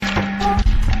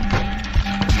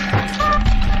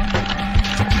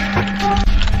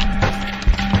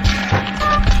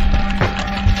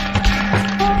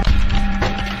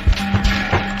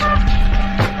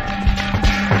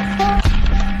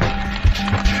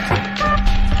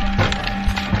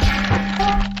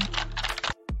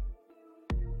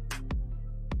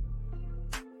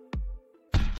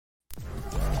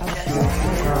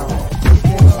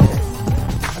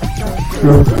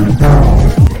Justice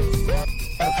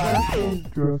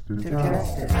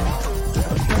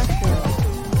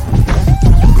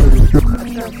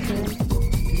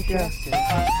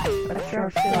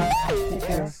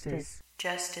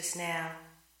now.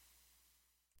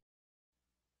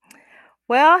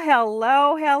 Well,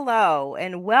 hello,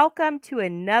 and welcome to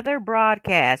another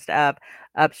broadcast of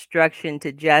Obstruction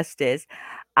to Justice.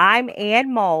 I'm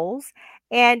Ann Moles,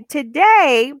 and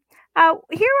today,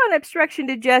 here on Obstruction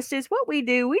to Justice, what we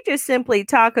do, we just simply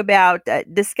talk about,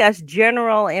 discuss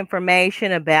general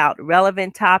information about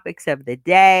relevant topics of the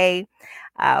day.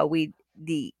 We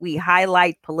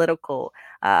highlight political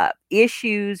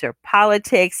issues or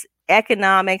politics,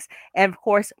 economics, and of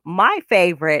course, my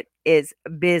favorite is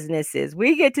businesses.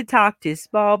 We get to talk to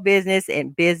small business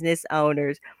and business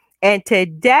owners. And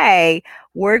today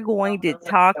we're going to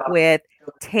talk with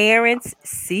Terrence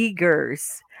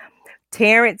Seegers.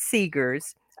 Terrence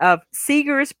Seegers of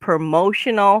Seegers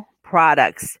Promotional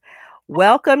Products.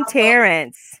 Welcome,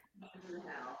 Terrence.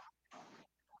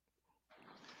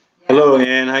 Hello,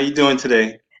 Ann. How you doing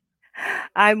today?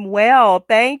 I'm well,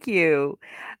 thank you.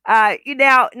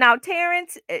 Now,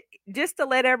 Terrence, just to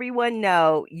let everyone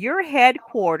know, you're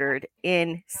headquartered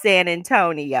in San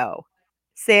Antonio,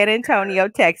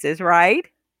 Texas, right?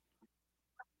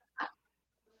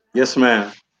 Yes,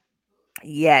 ma'am.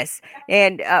 Yes,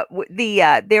 and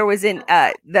there was in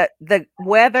the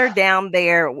weather down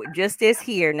there just as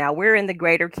here. Now we're in the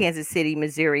greater Kansas City,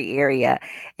 Missouri area,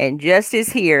 and just as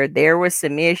here, there was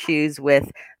some issues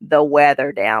with the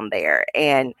weather down there,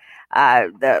 and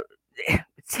the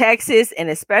Texas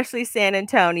and especially San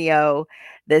Antonio,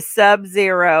 the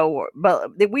sub-zero,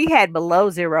 but we had below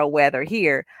zero weather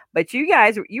here. But you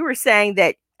were saying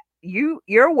that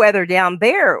your weather down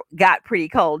there got pretty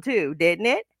cold too, didn't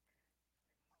it?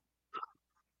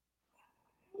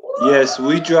 Yes,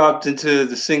 we dropped into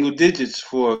the single digits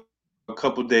for a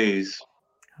couple days.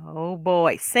 Oh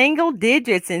boy, single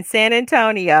digits in San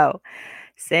Antonio,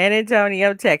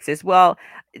 Texas. Well,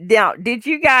 now, you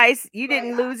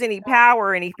didn't lose any power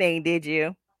or anything, did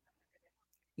you?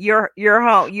 Your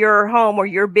home or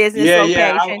your business Yeah.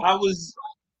 location? I was.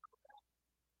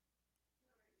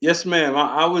 Yes, ma'am.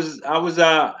 I was.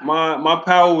 My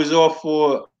power was off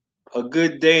for a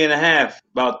good day and a half,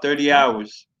 about 30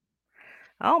 hours.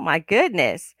 Oh my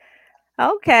goodness.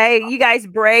 Okay, you guys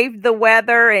braved the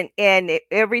weather and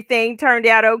everything turned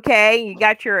out okay. You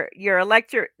got your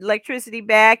electricity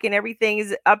back and everything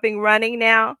is up and running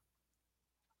now.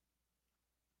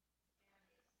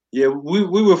 Yeah, we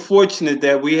were fortunate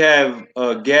that we have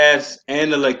gas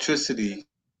and electricity.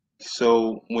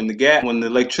 So when the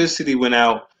electricity went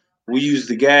out, we used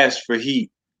the gas for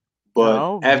heat. But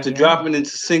Oh after yeah. dropping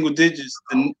into single digits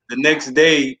the next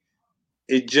day,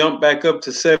 it jumped back up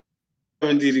to 70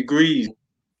 degrees.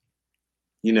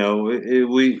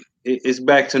 It's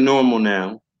back to normal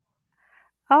now.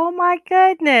 Oh my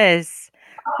goodness.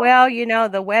 Well,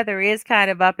 the weather is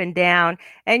kind of up and down.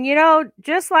 And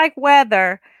just like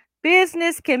weather,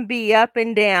 business can be up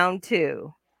and down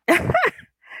too.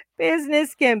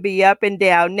 Business can be up and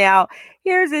down. Now,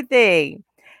 here's the thing.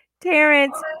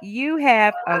 Terrence, you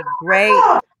have a great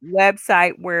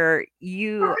website where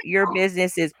your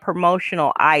business is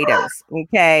promotional items,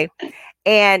 okay?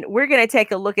 And we're going to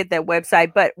take a look at that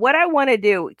website. But what I want to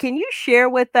do, can you share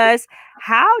with us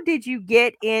how did you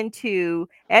get into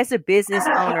as a business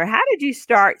owner? How did you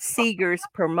start Seegers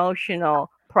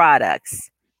Promotional Products?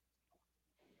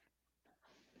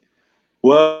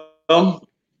 Well,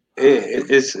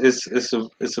 it's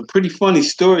a pretty funny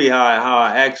story how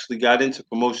I actually got into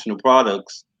promotional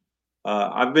products.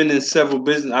 I've been in several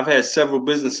business. I've had several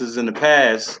businesses in the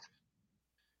past,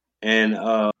 and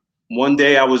one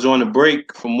day I was on a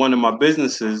break from one of my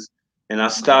businesses, and I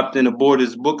stopped in a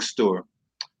Borders bookstore,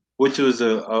 which was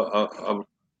a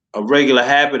regular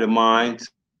habit of mine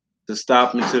to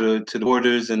stop into the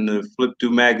Borders and to flip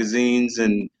through magazines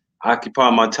and occupy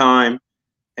my time.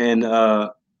 And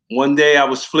one day I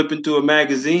was flipping through a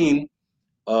magazine,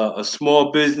 a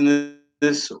small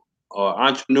business or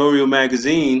entrepreneurial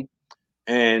magazine,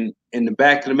 and in the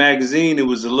back of the magazine it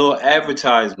was a little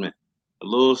advertisement, a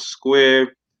little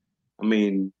square. I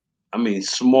mean,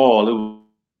 small. It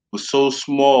was so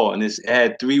small, and it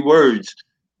had three words: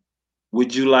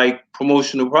 "Would you like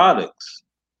promotional products?"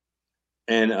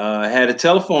 And it had a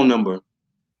telephone number.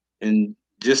 And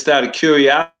just out of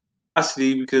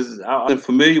curiosity, because I wasn't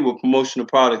familiar with promotional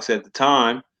products at the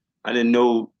time, I didn't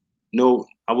know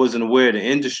I wasn't aware of the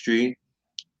industry,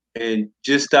 and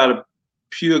just out of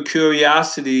pure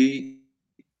curiosity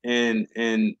and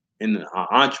an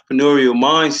entrepreneurial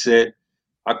mindset,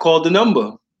 I called the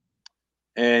number,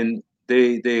 and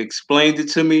they explained it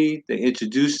to me, they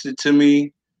introduced it to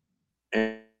me,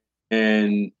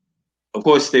 and of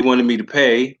course they wanted me to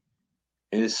pay.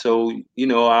 And so,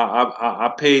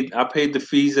 I paid the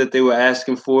fees that they were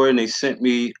asking for, and they sent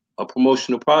me a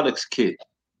promotional products kit.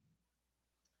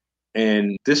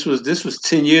 And this was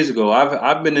 10 years ago.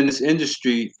 I've been in this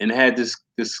industry and had this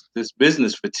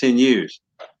business for 10 years.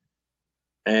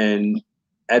 And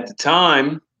at the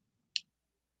time,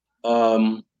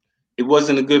 um, it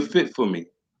wasn't a good fit for me,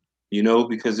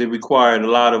 because it required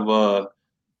a lot of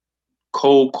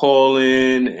cold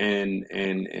calling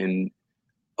and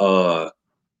uh,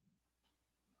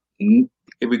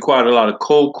 it required a lot of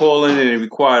cold calling, and it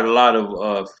required a lot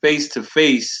of face to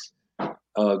face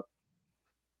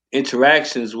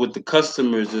interactions with the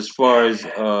customers as far as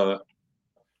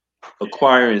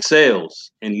acquiring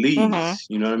sales and Mm-hmm. leads.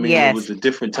 You know what I mean? It Yes, was a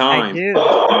different I time, do.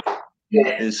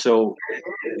 and so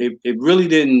it really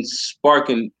didn't spark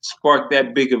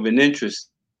that big of an interest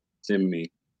in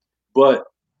me. But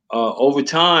over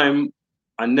time,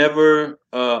 I never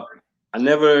I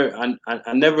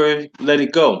never let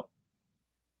it go.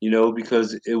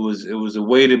 Because it was a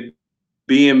way to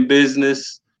be in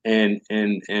business, and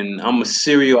I'm a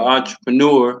serial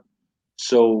entrepreneur,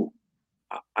 so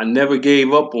I never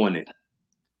gave up on it,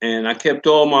 and I kept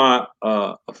all my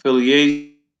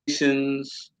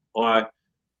affiliations, or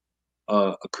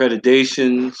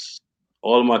accreditations,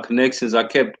 all of my connections. I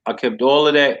kept all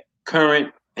of that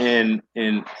current and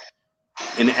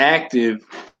active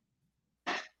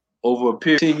over a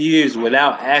period of 10 years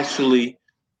without actually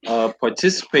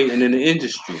participating in the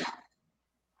industry,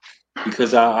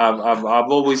 because I've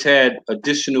always had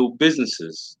additional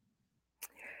businesses.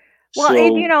 Well,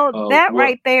 and So that what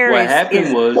right there what is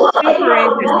happened was, super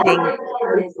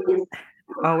interesting.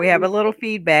 Oh, we have a little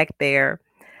feedback there.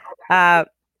 Uh,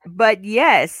 but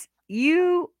yes,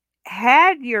 you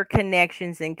had your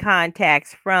connections and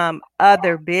contacts from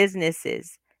other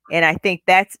businesses, and I think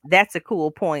that's a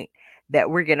cool point that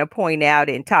we're going to point out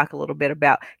and talk a little bit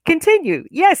about. Continue.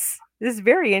 Yes, this is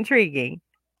very intriguing.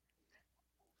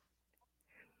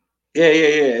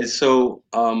 yeah. And so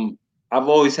I've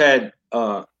always had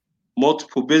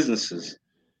multiple businesses,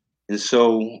 and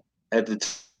so at the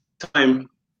time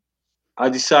I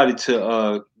decided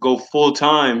to go full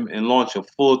time and launch a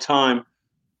full time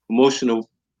promotional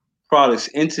products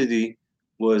entity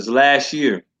was last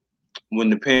year when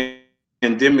the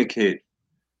pandemic hit,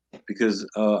 because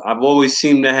I've always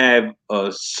seemed to have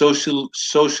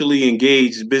socially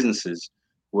engaged businesses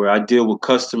where I deal with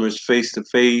customers face to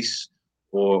face,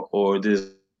 or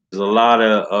there's a lot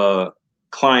of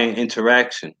client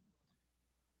interaction.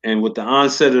 And with the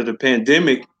onset of the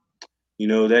pandemic,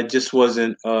 that just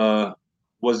wasn't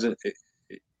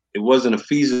it wasn't a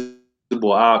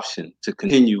feasible option to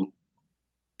continue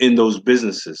in those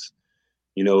businesses.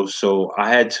 So I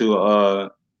had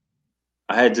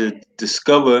to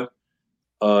discover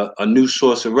a new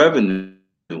source of revenue.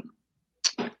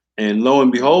 And lo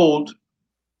and behold,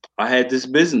 I had this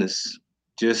business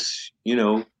just,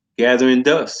 gathering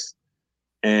dust.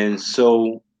 And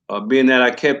so, being that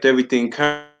I kept everything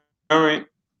current,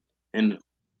 and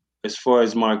as far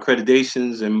as my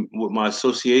accreditations and with my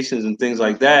associations and things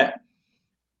like that,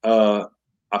 uh,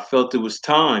 I felt it was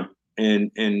time.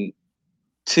 And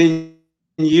 10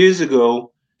 years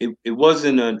ago, it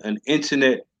wasn't an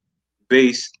internet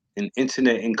based and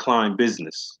internet inclined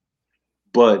business.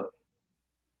 But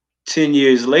 10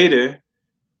 years later,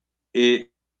 it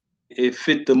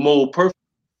fit the mold perfectly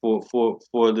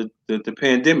for the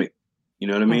pandemic. You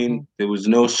know what I mean? Hmm. There was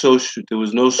no social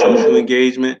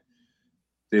engagement.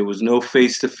 There was no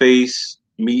face to face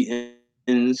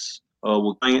meetings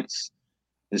with clients.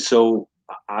 And so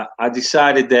I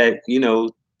decided that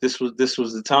this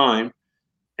was the time,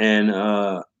 and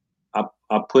I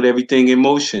put everything in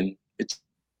motion. It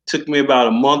took me about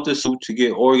a month or so to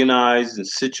get organized and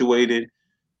situated,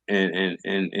 and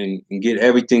get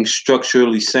everything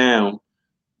structurally sound.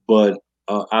 But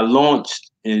I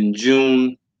launched in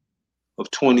June of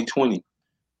 2020,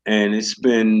 and it's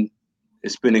been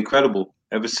incredible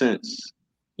ever since.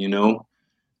 You know,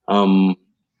 um,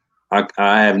 I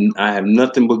have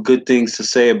nothing but good things to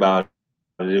say about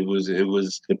it. It was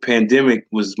the pandemic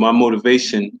was my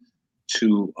motivation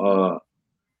to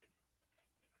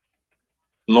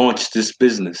launch this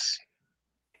business.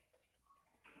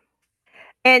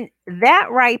 And that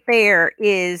right there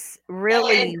is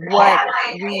really what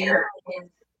we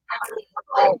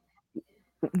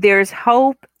there's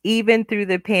hope even through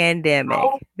the pandemic.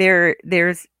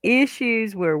 There's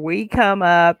issues where we come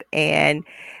up and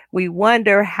we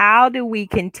wonder, how do we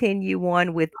continue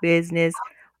on with business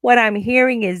what I'm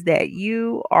hearing is that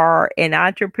you are an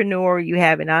entrepreneur, you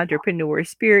have an entrepreneur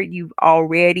spirit, you've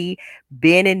already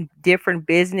been in different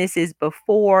businesses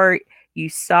before. You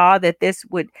saw that this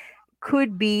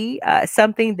could be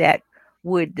something that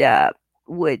would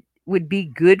would be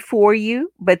good for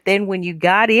you, but then when you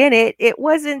got in it, it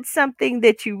wasn't something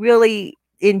that you really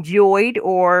enjoyed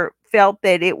or felt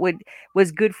that it would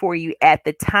was good for you at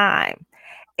the time.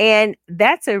 And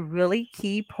that's a really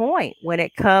key point when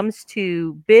it comes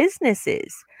to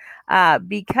businesses.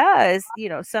 Because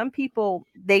some people,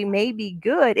 they may be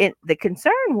good, and the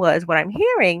concern was, what I'm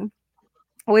hearing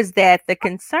was that the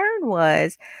concern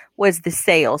was the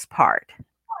sales part,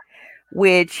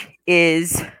 which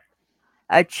is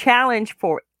a challenge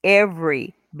for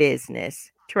every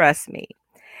business, trust me.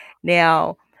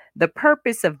 Now, the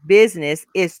purpose of business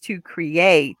is to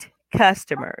create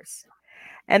customers.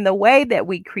 And the way that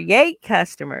we create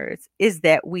customers is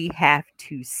that we have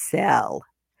to sell.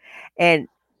 And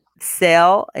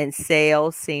sell and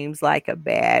sales seems like a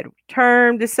bad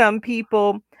term to some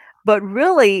people, but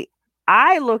really,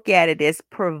 I look at it as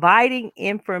providing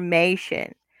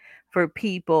information for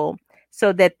people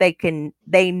so that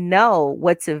they know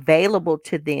what's available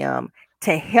to them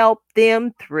to help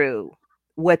them through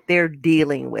what they're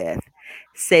dealing with.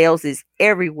 Sales is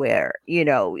everywhere.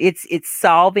 It's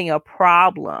solving a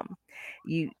problem.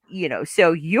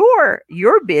 So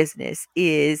your business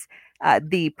is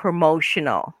the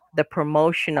promotional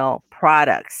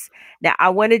products. Now, I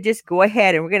want to just go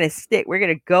ahead and we're going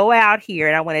to go out here,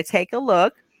 and I want to take a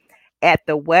look at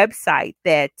the website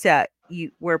that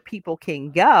where people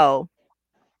can go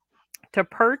to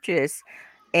purchase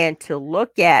and to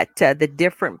look at the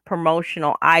different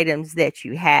promotional items that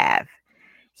you have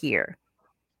here.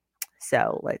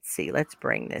 So let's see, let's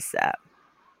bring this up.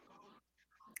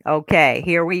 Okay,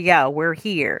 here we go. We're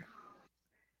here.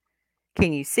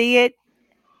 Can you see it?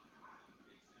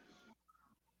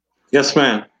 Yes,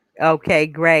 ma'am. Okay,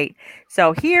 great.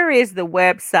 So here is the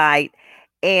website,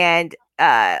 and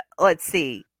let's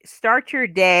see. Start your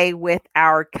day with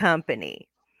our company.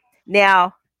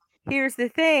 Now, here's the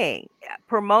thing,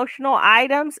 promotional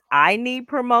items. I need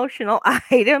promotional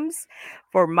items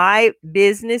for my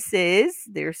businesses.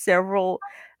 There's several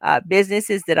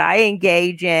businesses that I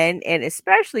engage in, and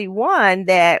especially one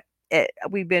that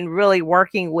we've been really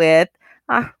working with.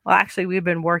 Well, actually, we've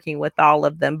been working with all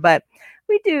of them, but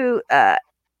we do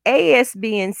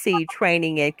ASBNC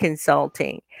training and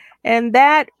consulting. And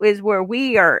that is where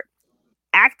we are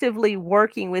actively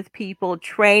working with people,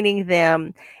 training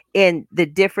them in the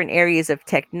different areas of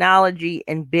technology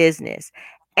and business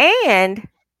and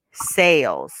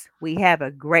sales. We have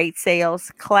a great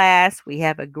sales class, we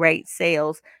have a great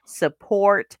sales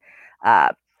support uh,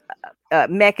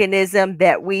 mechanism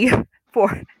that we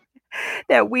for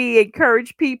that we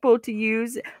encourage people to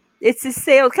use. It's a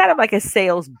sales, kind of like a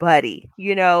sales buddy,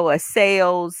 a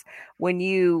sales when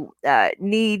you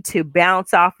need to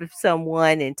bounce off of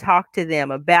someone and talk to them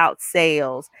about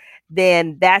sales,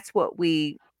 then that's what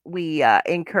we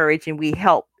encourage, and we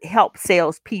help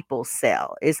salespeople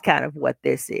sell is kind of what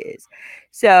this is.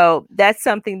 So that's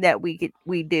something that we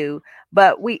do,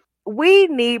 but we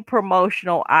need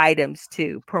promotional items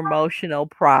too, promotional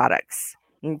products.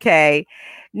 Okay.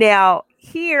 Now,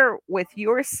 here with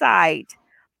your site,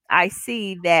 I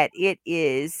see that it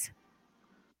is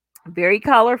very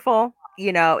colorful.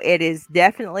 It is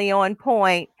definitely on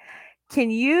point.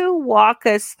 Can you walk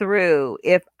us through,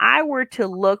 if I were to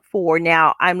look for,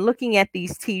 now I'm looking at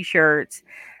these t-shirts.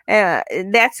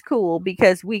 That's cool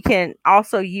because we can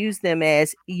also use them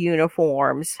as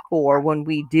uniforms for when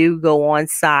we do go on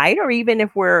site, or even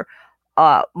if we're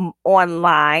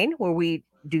online where we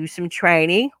do some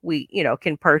training, we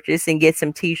can purchase and get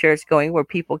some t-shirts going where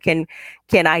people can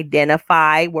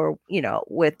identify where,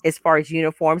 with as far as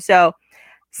uniforms. So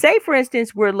say, for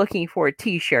instance, we're looking for a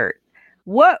t-shirt.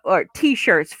 What are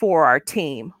t-shirts for our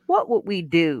team? What would we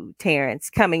do,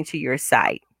 Terrence, coming to your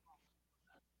site?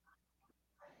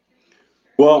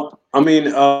 Well, I mean,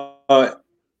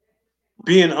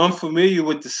 being unfamiliar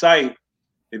with the site,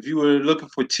 if you were looking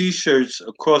for T-shirts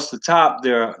across the top,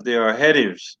 there are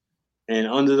headers, and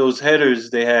under those headers,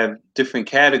 they have different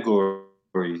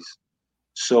categories.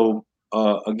 So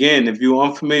again, if you're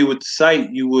unfamiliar with the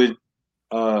site, you would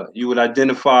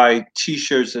identify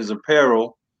T-shirts as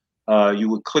apparel. You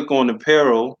would click on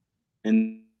apparel,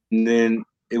 and then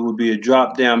it would be a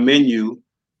drop-down menu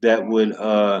that would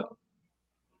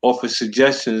offer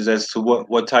suggestions as to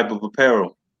what type of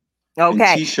apparel. And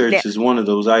Okay. T-shirts Now, is one of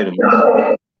those items.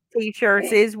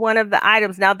 T-shirts is one of the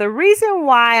items. Now, the reason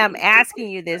why I'm asking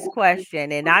you this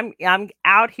question, and I'm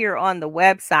out here on the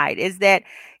website, is that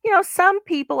some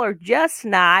people are just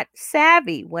not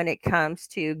savvy when it comes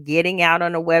to getting out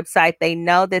on a website. They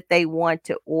know that they want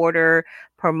to order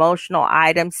promotional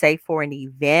items, say for an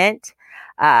event.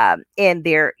 And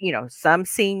they're, some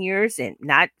seniors and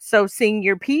not so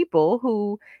senior people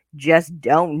who just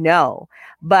don't know.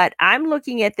 But I'm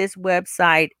looking at this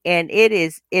website, and it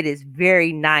is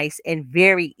very nice and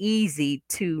very easy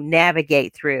to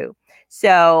navigate through.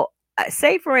 So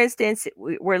say for instance,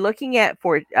 we're looking at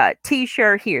for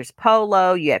t-shirt. Here's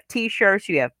polo. You have t-shirts,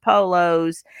 you have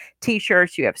polos,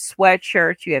 t-shirts, you have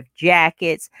sweatshirts, you have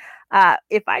jackets.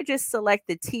 If I just select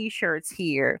the t-shirts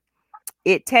here,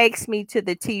 it takes me to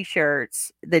the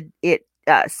t-shirts. It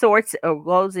sorts or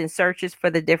goes and searches for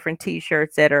the different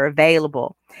t-shirts that are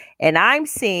available, and I'm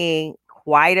seeing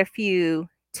quite a few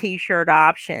t-shirt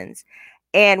options.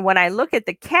 And when I look at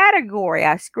the category,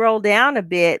 I scroll down a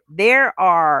bit, there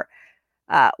are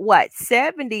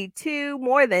 72,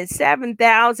 more than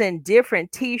 7,000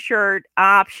 different t-shirt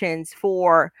options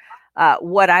for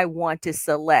what I want to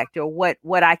select, or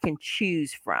what I can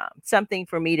choose from, something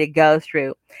for me to go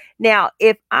through. Now,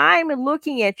 if I'm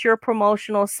looking at your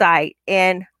promotional site,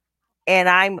 and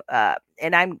I'm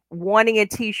wanting a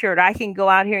t-shirt, I can go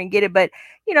out here and get it. But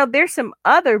there's some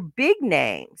other big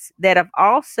names that have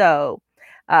also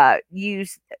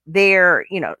used their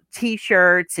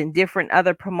t-shirts and different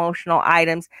other promotional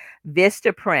items.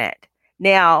 Vistaprint.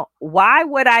 Now, why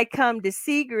would I come to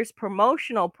Seeger's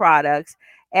promotional products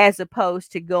as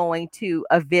opposed to going to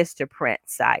a Vistaprint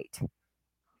site?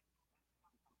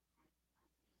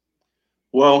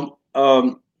 Well,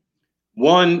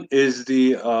 one is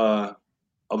the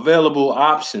available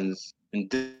options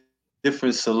and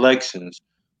different selections.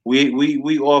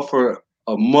 We offer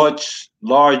a much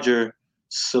larger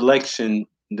selection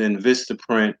than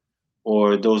Vistaprint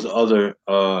or those other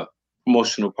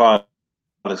promotional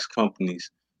products companies.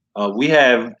 We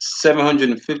have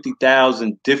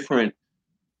 750,000 different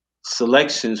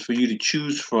selections for you to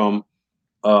choose from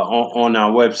on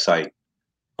our website.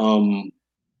 Um,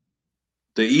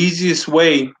 the easiest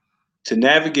way to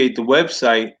navigate the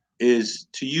website is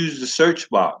to use the search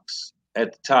box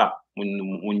at the top. When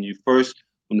the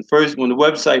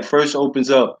website first opens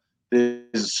up, there's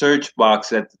a search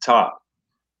box at the top.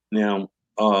 Now,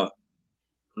 one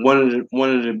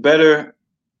of the better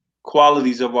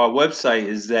qualities of our website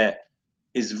is that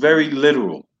it's very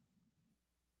literal.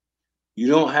 You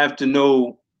don't have to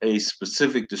know a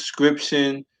specific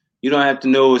description. You don't have to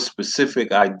know a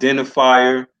specific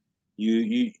identifier.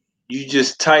 You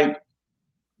just type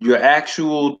your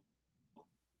actual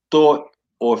thought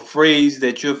or phrase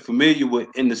that you're familiar with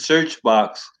in the search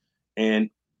box, and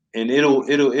it'll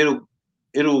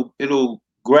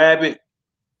grab it,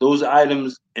 those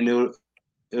items, and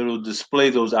it'll display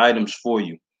those items for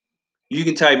you. You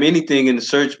can type anything in the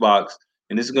search box,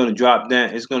 and it's going to drop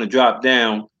down. It's going to drop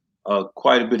down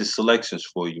quite a bit of selections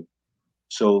for you.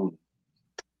 So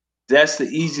that's the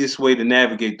easiest way to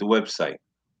navigate the website.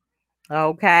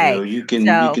 Okay. You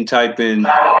So, can type in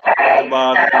water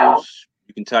bottles,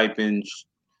 you can type in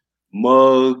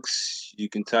mugs, you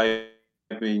can type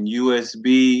in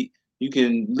USB. You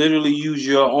can literally use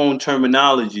your own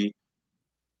terminology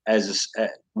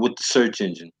with the search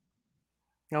engine.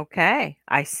 okay,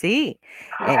 I see.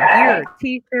 And here are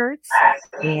t-shirts,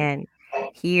 and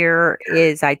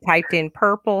I typed in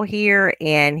purple here,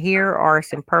 and here are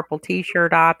some purple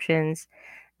t-shirt options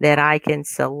that I can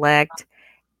select.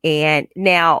 And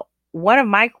now, one of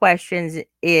my questions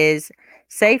is,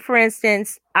 say for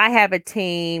instance, I have a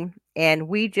team and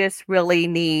we just really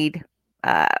need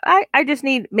I just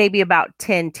need maybe about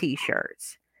 10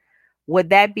 t-shirts. Would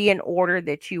that be an order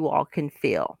that you all can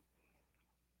fill?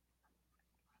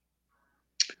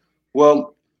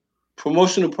 Well,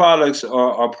 promotional products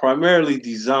are primarily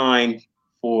designed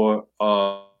for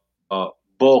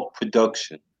bulk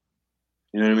production.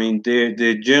 You know what I mean?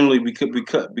 They're generally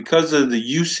because of the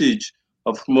usage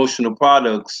of promotional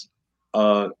products,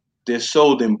 uh, they're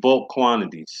sold in bulk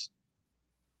quantities.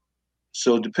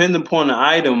 So depending upon the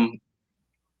item,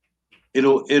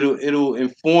 it'll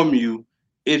inform you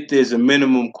if there's a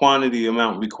minimum quantity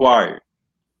amount required.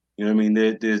 You know what I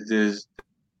mean?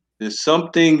 There's some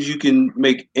things you can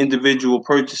make individual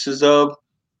purchases of.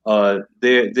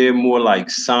 They're more like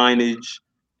signage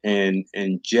and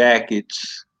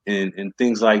jackets and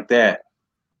things like that.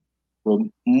 But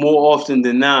more often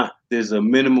than not, there's a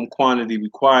minimum quantity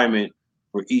requirement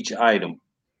for each item,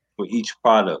 for each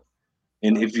product.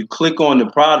 And if you click on the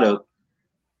product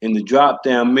in the drop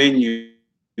down menu,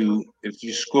 if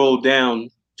you scroll down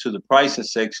to the to the pricing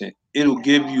section, it'll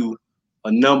give you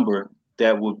a number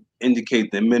that would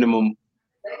indicate the minimum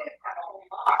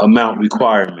amount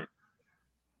requirement.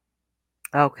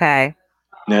 Okay.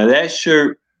 Now that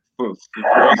shirt, for instance,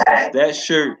 that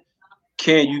shirt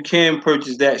you can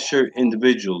purchase that shirt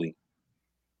individually,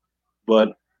 but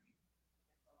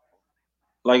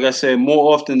like I said,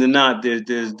 more often than not,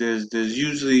 there's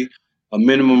usually a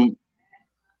minimum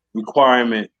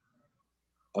requirement,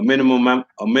 a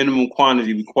minimum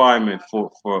quantity requirement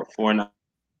for an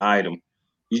item.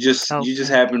 You just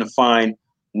happen Okay. to find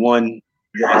one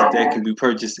that can be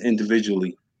purchased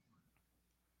individually.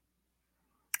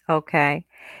 Okay.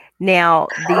 Now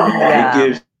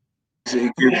the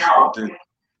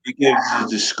It gives the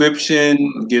description,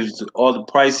 it gives all the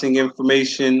pricing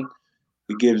information,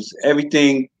 it gives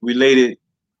everything related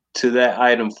to that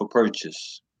item for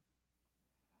purchase.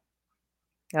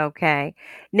 okay.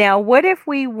 Now, what if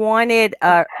we wanted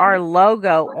our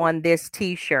logo on this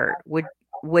T-shirt?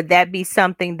 Would that be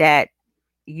something that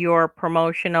your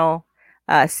promotional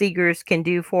Seegers can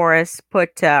do for us?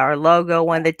 Put our logo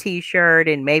on the T-shirt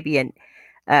and maybe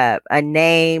a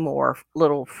name or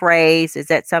little phrase. Is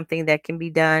that something that can be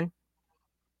done?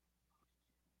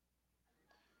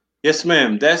 Yes,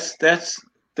 ma'am. That's the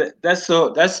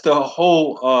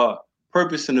whole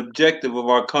purpose and objective of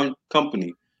our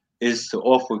company is to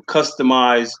offer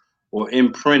customized or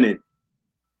imprinted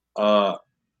uh,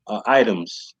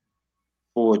 items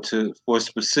for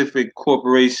specific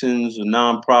corporations or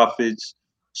nonprofits,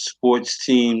 sports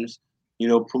teams. You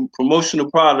know, promotional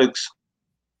products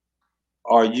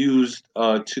are used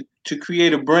to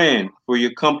create a brand for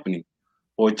your company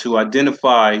or to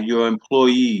identify your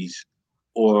employees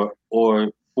or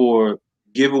for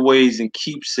giveaways and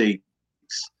keepsakes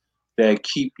that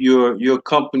keep your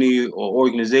company or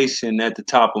organization at the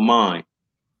top of mind.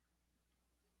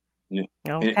 You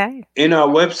know, in, Okay. in our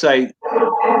website,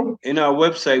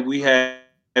 we have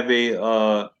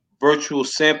a virtual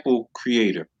sample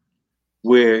creator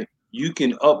where you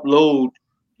can upload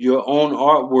your own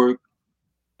artwork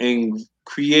and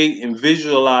create and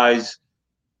visualize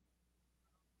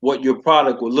what your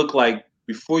product would look like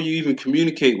before you even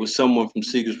communicate with someone from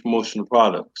Seeker's Promotional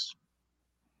Products.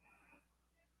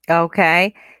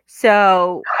 Okay.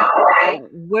 So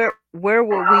where will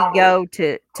we go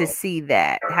to see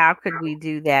that? How could we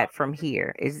do that from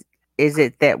here? Is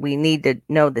it that we need to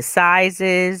know the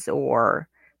sizes or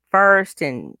first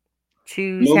and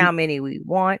choose No, how many we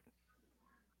want?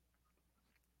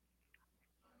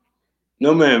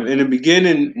 no, ma'am. In the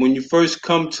beginning, when you first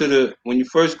go to the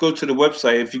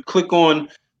website, if you click on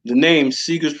the name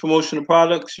Seeker's Promotional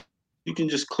Products, you can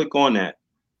just click on that,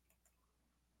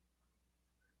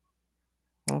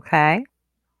 Okay.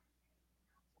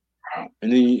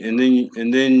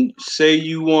 and then say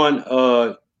you want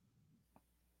to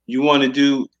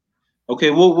do. Okay,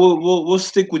 we'll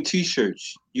stick with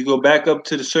T-shirts. You go back up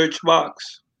to the search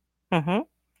box Mhm.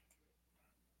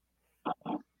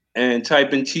 and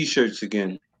type in T-shirts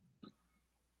again.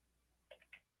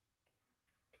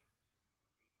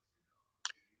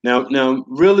 Now,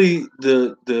 really,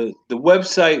 the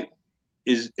website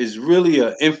is really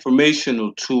an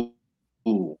informational tool.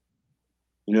 You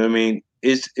know what I mean?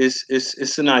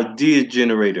 It's an idea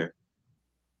generator.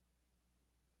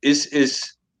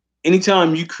 It's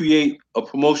anytime you create a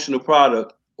promotional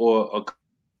product or a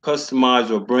customized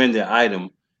or branded item,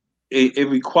 it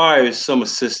requires some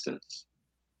assistance.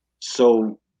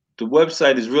 So the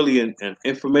website is really an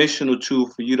informational tool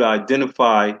for you to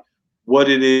identify what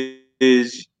it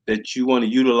is that you want to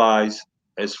utilize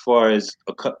as far as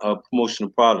a promotional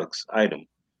products item.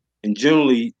 And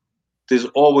generally, there's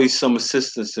always some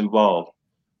assistance involved.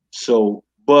 So,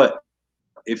 but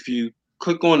if you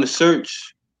click on the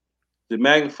search, the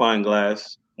magnifying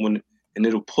glass, and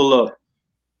it'll pull up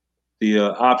the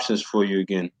options for you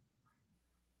again.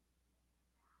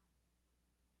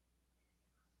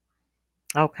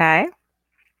 Okay.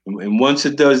 And once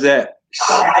it does that,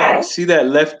 see that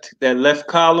left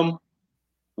column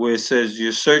where it says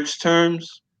your search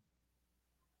terms.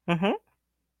 Mhm.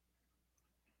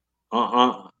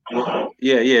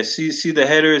 Yeah. See the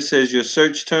header. It says your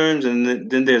search terms, and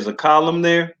then there's a column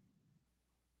there.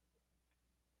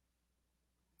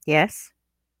 Yes.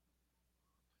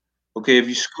 Okay, if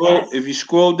you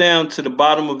scroll down to the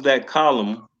bottom of that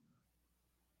column,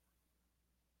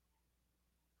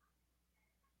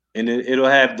 and it'll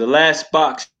have the last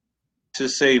box to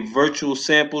say virtual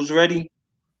samples ready.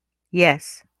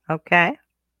 Yes. Okay.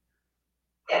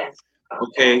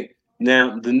 Okay,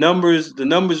 now the numbers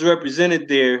represented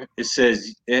there. It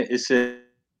says yes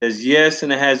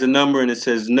and it has a number, and it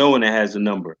says no and it has a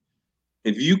number.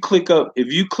 If you click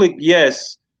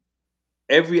yes,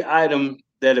 every item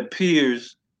that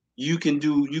appears, you can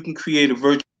create a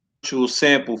virtual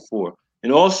sample for.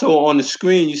 And also on the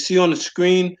screen, you see on the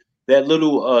screen that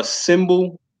little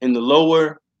symbol in the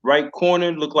lower right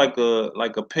corner, look like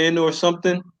a pen or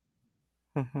something.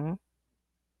 Mm-hmm.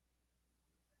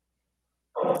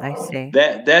 I see.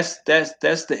 That's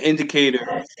the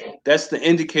indicator. That's the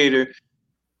indicator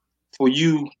for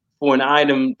you for an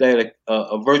item that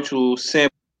a virtual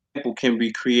sample can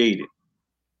be created.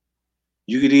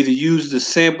 You could either use the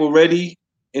sample ready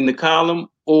in the column,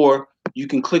 or you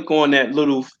can click on that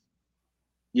little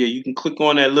you can click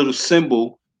on that little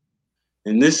symbol,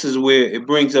 and this is where it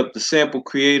brings up the sample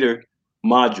creator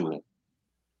module.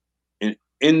 And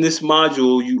in this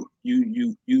module, you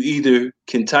either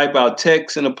can type out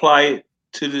text and apply it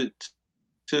to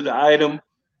the item,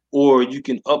 or you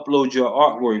can upload your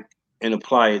artwork and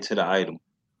apply it to the item.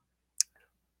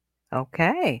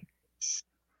 Okay.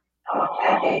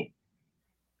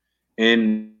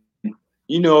 And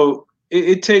you know,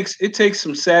 it takes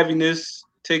some savviness,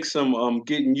 takes some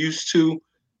getting used to,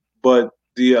 but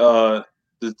the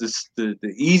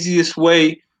easiest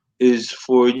way is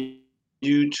for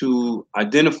you to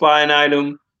identify an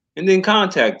item and then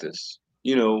contact us.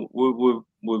 You know, we're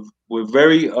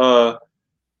very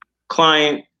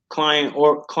client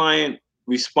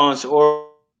response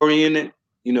oriented.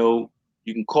 You know,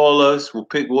 you can call us.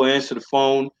 We'll answer the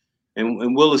phone,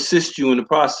 and we'll assist you in the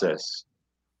process.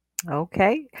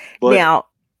 Okay. But Now,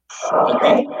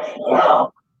 again,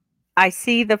 I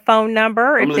see the phone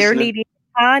number. I'm If they're listening. needing to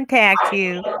contact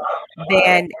you,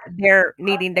 then they're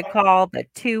needing to call the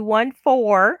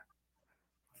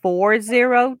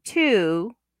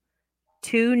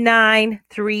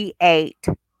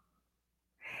 214-402-2938.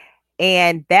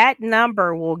 And that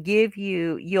number will give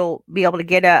you, you'll be able to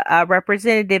get a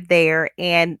representative there,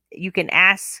 and you can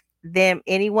ask them,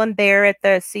 anyone there at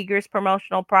the Seegers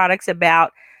Promotional Products,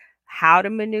 about how to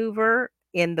maneuver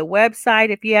in the website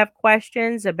if you have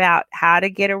questions about how to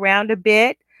get around a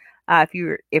bit. If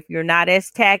you're not as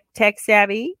tech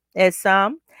savvy as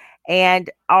some, and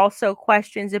also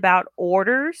questions about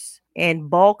orders and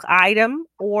bulk item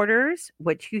orders,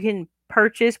 which you can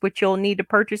purchase, which you'll need to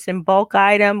purchase in bulk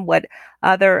item, what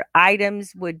other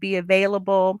items would be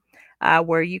available,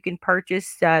 where you can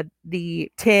purchase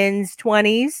the 10s,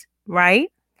 20s,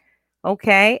 right?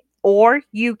 Okay. Or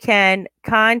you can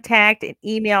contact and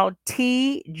email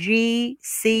TG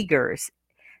Seegers.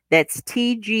 That's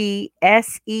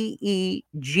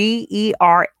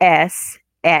TGSEEGERS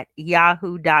at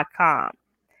yahoo.com.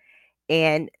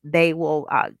 And they will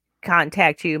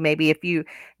contact you. Maybe if you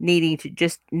needing to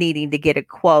get a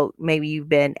quote, maybe you've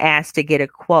been asked to get a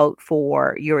quote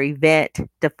for your event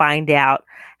to find out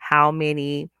how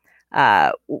many,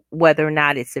 whether or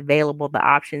not it's available, the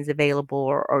options available,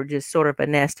 or just sort of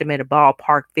an estimate, a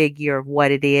ballpark figure of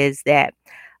what it is that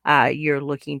you're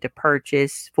looking to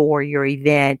purchase for your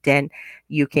event. And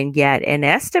you can get an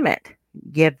estimate,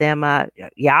 give them a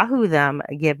Yahoo them,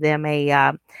 give them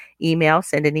a email,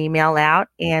 send an email out,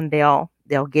 and they'll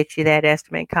get you that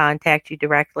estimate, contact you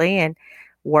directly, and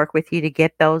work with you to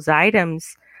get those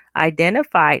items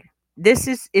identified. This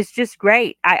is just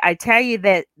great. I tell you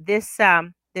that this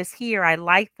here, I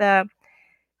like the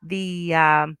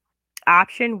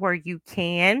option where you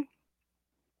can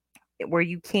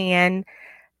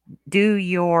do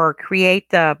your create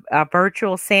the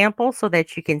virtual sample so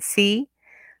that you can see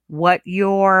what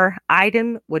your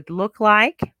item would look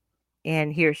like.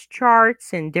 And here's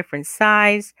charts and different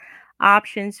size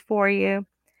options for you.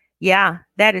 Yeah,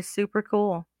 that is super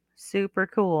cool. Super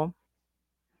cool.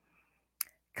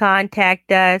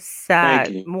 Contact us Thank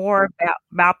you. more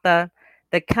about the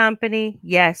company.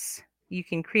 Yes, you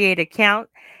can create account.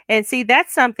 And see,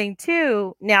 that's something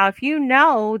too. Now, if you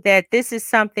know that this is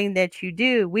something that you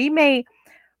do, we may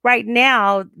right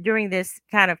now during this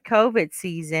kind of COVID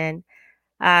season,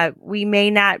 we may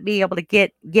not be able to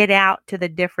get out to the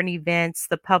different events,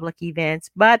 the public events,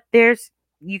 but there's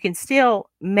you can still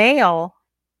mail,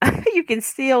 you can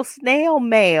still snail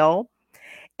mail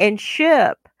and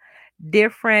ship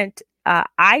different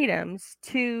items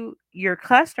to your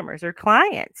customers or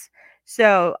clients.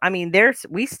 So, I mean, there's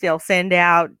we still send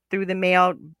out through the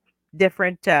mail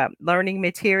different learning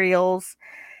materials,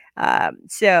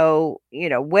 so,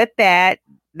 with that,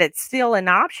 that's still an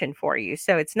option for you.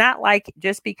 So it's not like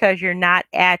just because you're not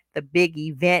at the big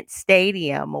event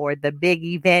stadium or the big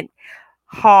event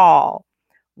hall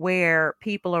where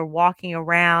people are walking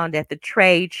around at the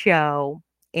trade show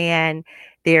and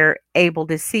they're able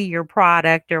to see your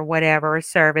product or whatever, or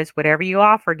service, whatever you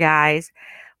offer, guys.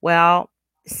 Well,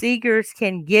 Seegers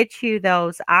can get you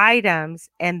those items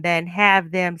and then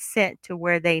have them sent to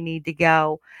where they need to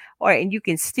go. Or and you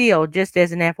can still, just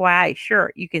as an FYI,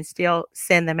 sure, you can still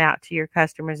send them out to your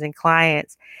customers and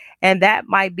clients. And that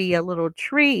might be a little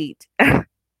treat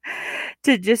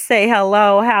to just say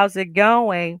hello, how's it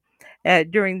going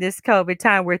during this COVID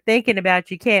time. We're thinking about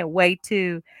you, can't wait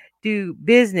to do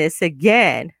business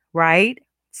again, right?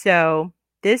 So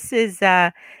this is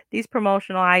these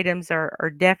promotional items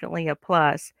are definitely a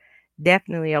plus,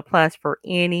 definitely a plus for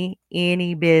any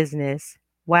business.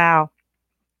 Wow.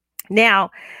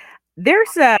 Now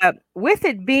there's a with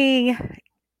it being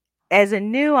as a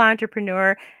new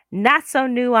entrepreneur, not so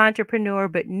new entrepreneur,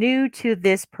 but new to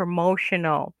this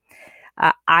promotional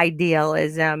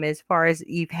idealism, as far as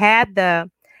you've had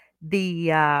the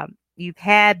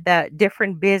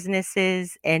different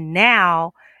businesses, and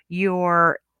now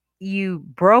you're you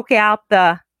broke out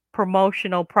the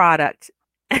promotional product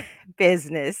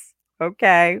business.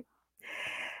 Okay,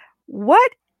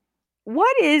 what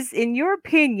what is, in your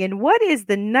opinion, what is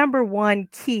the number one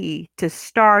key to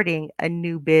starting a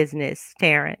new business,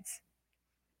 Terrence?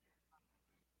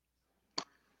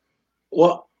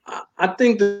 Well, I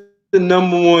think the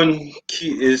number one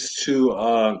key is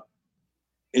to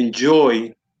enjoy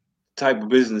the type of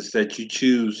business that you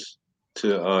choose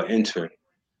to enter.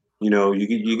 You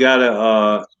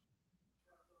gotta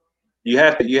you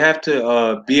have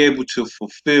to be able to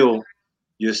fulfill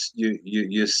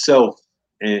yourself,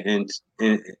 and, and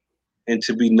and and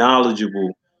to be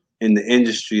knowledgeable in the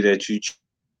industry that you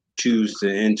choose to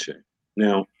enter.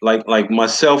 Now, like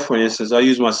myself, for instance, I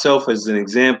use myself as an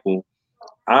example.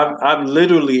 I've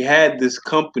literally had this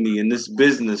company and this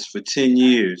business for 10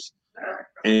 years,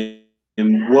 and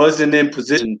wasn't in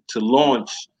position to launch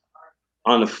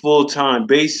on a full time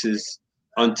basis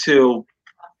until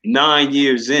 9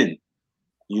 years in.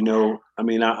 I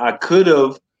mean, I could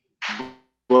have,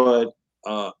 but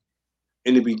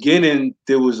in the beginning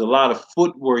there was a lot of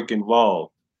footwork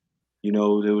involved. There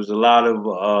was a lot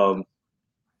of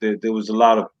there was a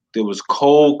lot of there was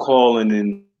cold calling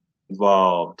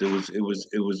involved. It was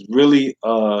really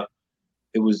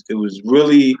it was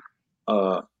really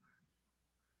uh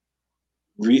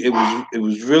it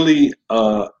was really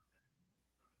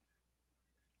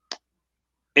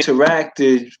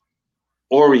interactive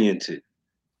oriented.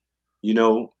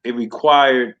 It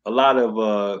required a lot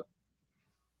of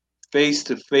face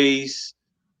to face,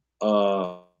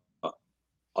 a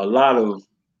lot of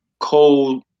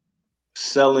cold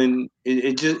selling.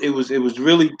 It was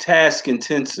really task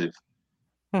intensive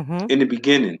Mm-hmm. in the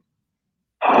beginning.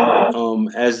 But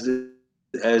as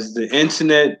the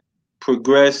internet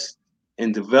progressed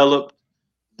and developed,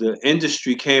 the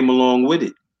industry came along with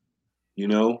it. You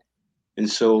know, and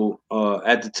so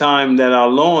at the time that I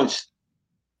launched,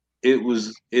 it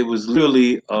was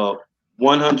literally a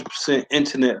 100%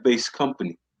 internet based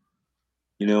company.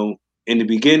 In the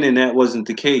beginning that wasn't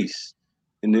the case.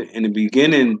 In the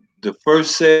beginning, the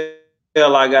first sale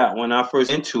I got when I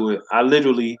first got into it, I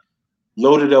literally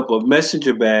loaded up a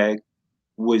messenger bag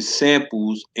with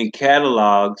samples and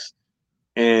catalogs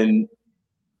and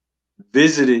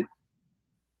visited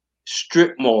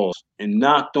strip malls and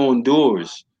knocked on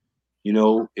doors.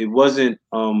 It wasn't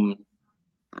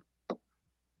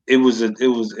it was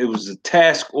a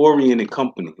task oriented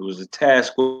company. It was a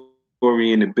task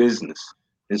oriented business.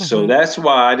 And so that's Mm-hmm.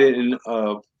 why I didn't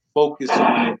focus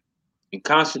on it and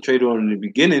concentrate on it in the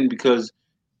beginning, because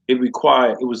it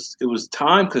was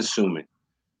time consuming.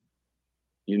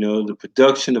 The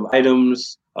production of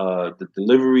items, the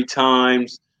delivery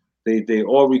times, they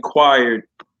all required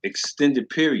extended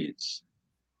periods.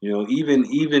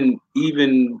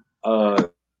 Even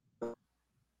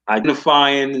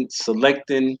identifying,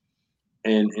 selecting,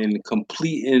 and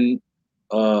completing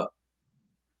uh,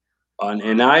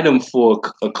 an item for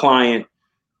a client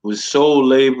was so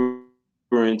labor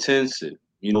intensive.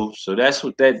 So that's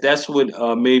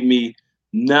what made me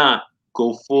not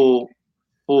go full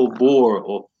bore,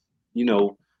 or you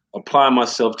know apply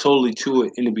myself totally to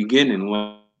it in the beginning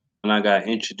when I got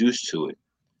introduced to it.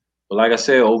 But like I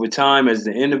said, over time, as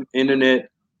the internet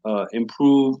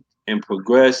improved and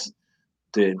progressed,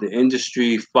 the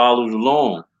industry followed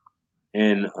along.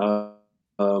 And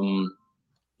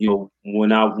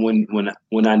when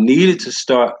I needed to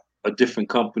start a different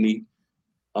company,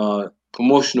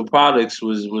 promotional products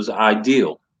was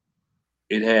ideal.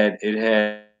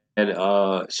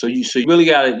 So you really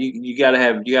gotta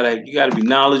be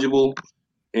knowledgeable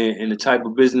in the type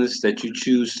of business that you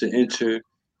choose to enter,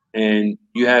 and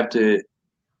you have to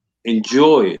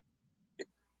enjoy it.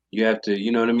 You have to,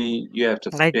 you know what I mean. It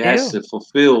I has to do.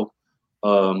 fulfill.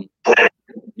 Um,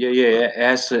 yeah. It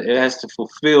has to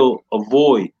fulfill a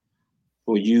void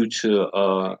for you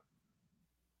to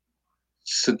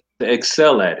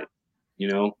excel at it. You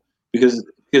know, because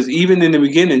even in the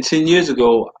beginning, 10 years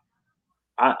ago,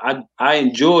 I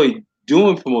enjoyed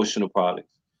doing promotional products.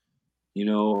 You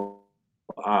know,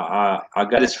 I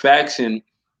got satisfaction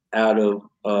out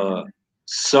of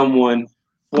someone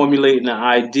formulating an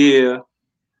idea,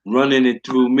 running it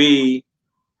through me,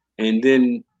 and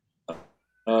then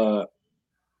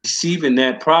receiving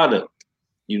that product.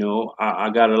 You know, I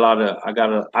got a lot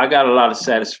of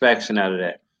satisfaction out of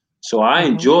that. So I Mhm.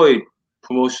 enjoyed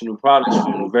promotional products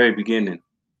from the very beginning,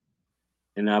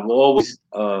 and I've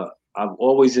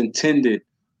always intended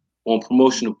on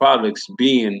promotional products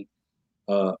being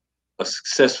uh, a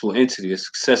successful entity, a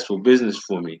successful business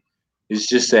for me. It's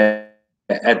just that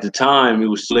at the time it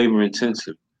was so labor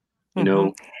intensive, you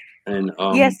know. Mhm.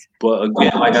 And Yes. but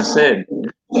again, like I said,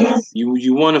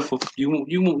 you want to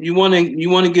you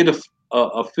want to get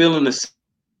a feeling of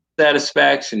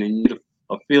satisfaction, and you get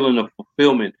a feeling of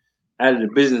fulfillment out of the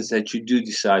business that you do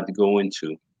decide to go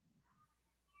into.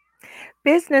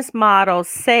 Business models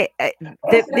say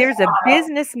there's a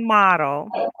business model,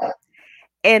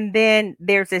 and then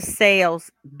there's a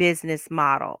sales business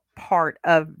model part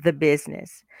of the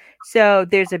business. So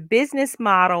there's a business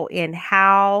model in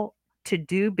how to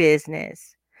do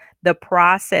business, the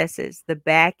processes, the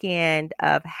back end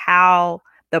of how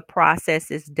the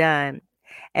process is done.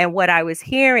 And what I was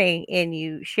hearing in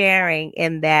you sharing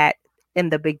in that in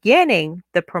the beginning,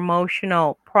 the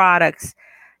promotional products,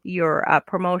 your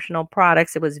promotional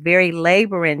products, it was very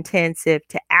labor intensive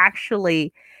to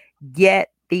actually get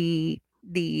the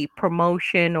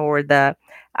promotion or the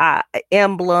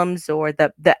emblems or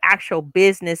the actual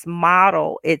business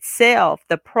model itself.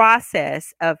 The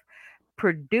process of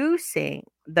producing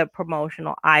the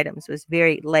promotional items was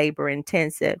very labor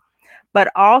intensive,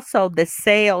 but also the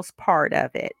sales part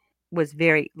of it was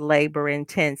very labor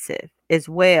intensive as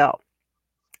well.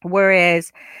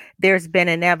 Whereas there's been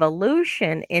an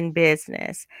evolution in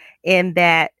business in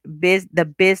that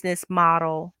the business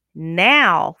model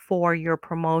now for your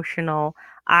promotional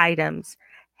items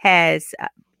has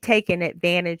taken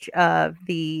advantage of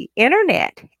the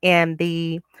internet and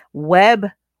the web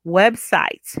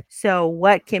websites. So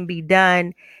what can be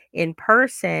done in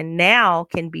person now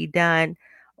can be done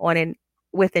on an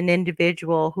with an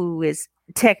individual who is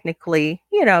technically,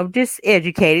 just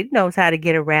educated, knows how to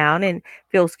get around and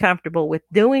feels comfortable with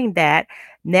doing that.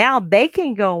 Now they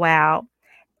can go out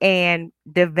and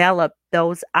develop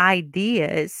those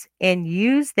ideas and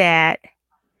use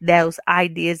those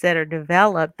ideas that are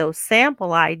developed, those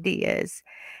sample ideas,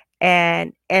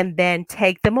 and then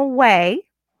take them away,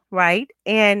 right?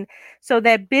 And so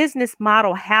that business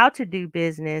model, how to do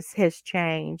business, has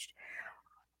changed,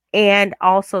 and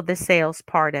also the sales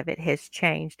part of it has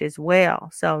changed as well.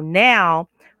 So now,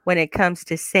 when it comes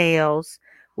to sales,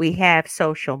 we have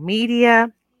social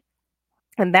media,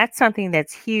 and that's something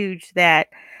that's huge that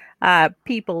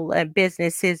people and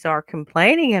businesses are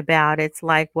complaining about. It's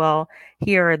like, well,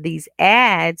 here are these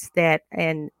ads that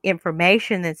and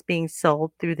information that's being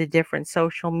sold through the different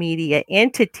social media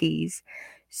entities.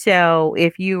 So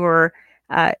if you are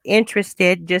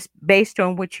interested, just based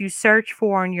on what you search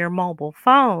for on your mobile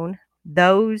phone,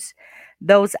 those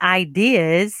those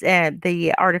ideas and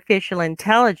the artificial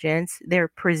intelligence, they're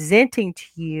presenting to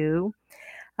you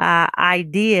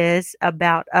ideas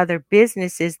about other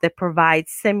businesses that provide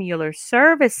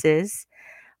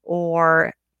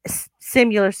or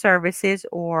similar services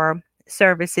or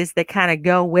services that kind of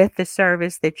go with the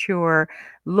service that you're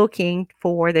looking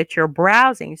for, that you're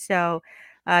browsing. So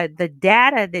the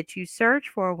data that you search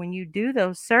for when you do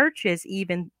those searches,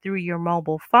 even through your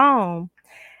mobile phone,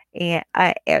 and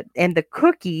the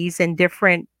cookies and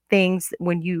different things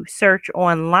when you search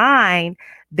online,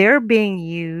 they're being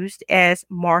used as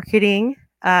marketing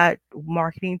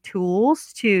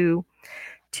tools to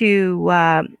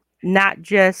not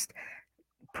just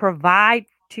provide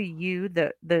to you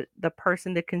the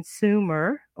person, the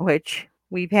consumer, which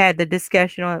we've had the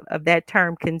discussion of that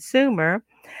term consumer,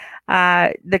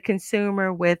 the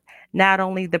consumer with not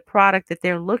only the product that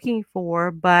they're looking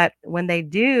for, but when they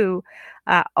do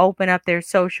open up their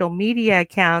social media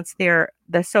accounts, the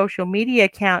social media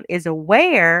account is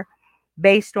aware,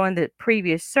 based on the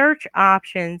previous search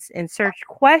options and search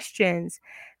questions,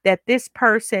 that this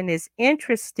person is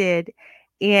interested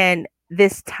in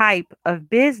this type of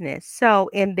business. So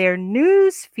in their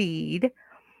news feed,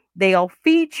 they'll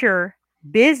feature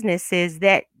businesses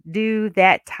that do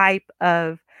that type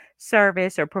of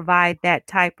service or provide that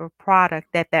type of product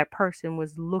that that person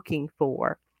was looking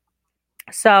for.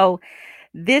 So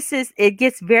it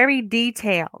gets very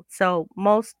detailed. So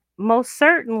most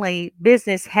certainly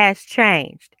business has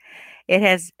changed. It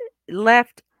has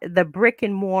left the brick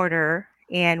and mortar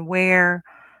and where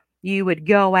you would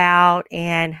go out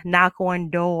and knock on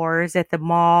doors at the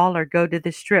mall or go to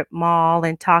the strip mall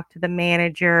and talk to the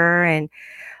manager and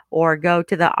or go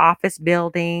to the office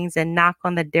buildings and knock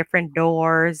on the different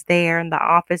doors there in the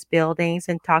office buildings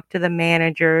and talk to the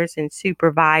managers and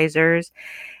supervisors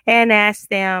and ask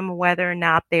them whether or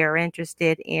not they're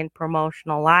interested in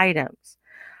promotional items.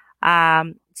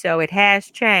 So it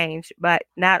has changed, but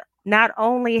not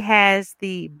only has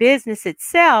the business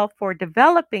itself for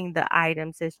developing the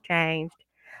items has changed,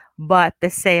 but the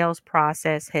sales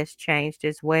process has changed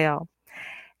as well.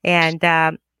 And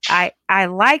I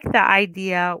like the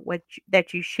idea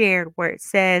that you shared where it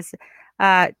says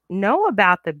know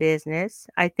about the business.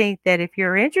 I think that if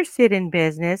you're interested in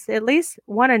business, at least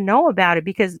want to know about it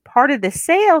because part of the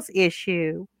sales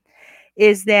issue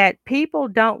is that people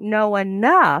don't know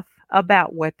enough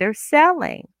about what they're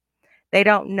selling. They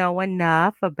don't know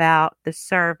enough about the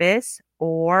service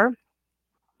or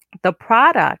the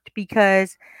product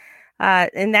because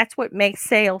and that's what makes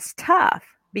sales tough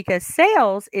because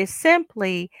sales is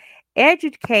simply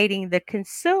educating the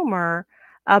consumer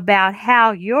about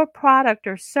how your product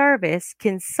or service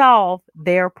can solve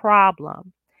their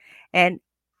problem and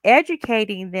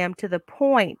educating them to the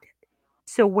point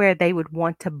to where they would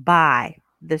want to buy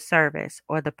the service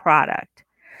or the product.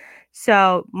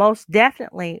 So, most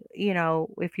definitely,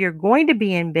 if you're going to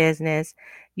be in business,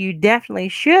 you definitely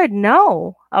should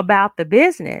know about the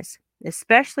business,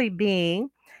 especially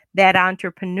being that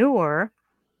entrepreneur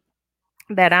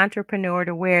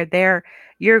to where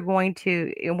you're going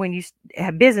to when you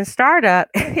have business startup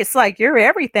it's like you're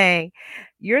everything.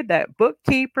 You're the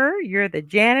bookkeeper, you're the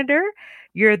janitor,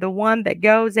 you're the one that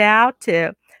goes out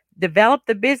to develop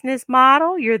the business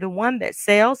model, you're the one that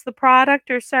sells the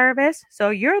product or service, so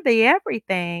you're the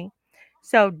everything.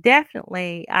 So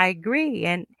definitely I agree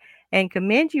and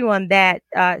commend you on that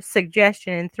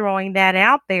suggestion and throwing that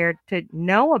out there to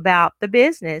know about the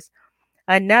business.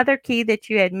 Another key that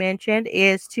you had mentioned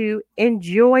is to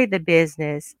enjoy the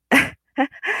business.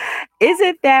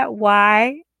 Isn't that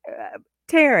why,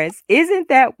 Terrence, isn't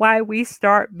that why we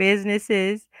start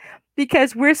businesses?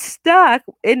 Because we're stuck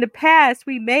in the past.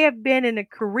 We may have been in a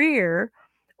career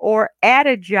or at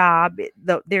a job.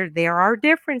 There are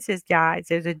differences, guys.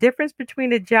 There's a difference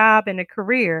between a job and a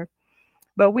career,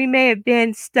 but we may have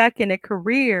been stuck in a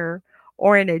career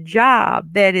or in a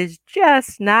job that is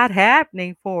just not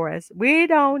happening for us. We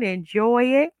don't enjoy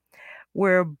it.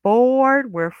 We're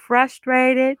bored. We're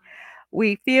frustrated.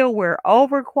 We feel we're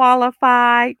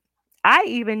overqualified. I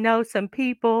even know some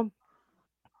people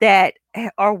that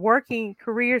are working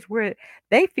careers where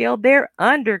they feel they're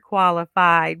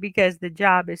underqualified because the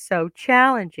job is so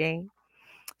challenging.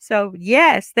 So,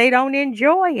 yes, they don't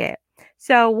enjoy it.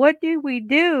 So, what do we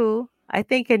do? I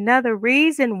think another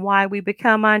reason why we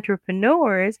become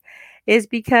entrepreneurs is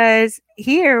because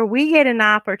here we get an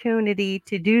opportunity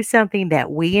to do something that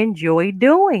we enjoy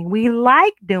doing. We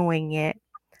like doing it,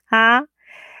 huh?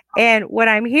 And what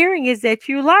I'm hearing is that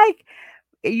you like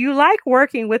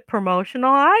working with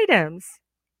promotional items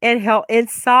and help in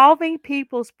solving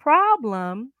people's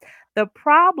problem, the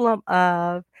problem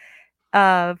of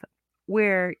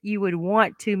where you would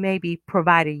want to maybe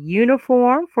provide a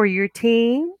uniform for your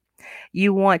team.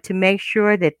 You want to make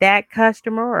sure that that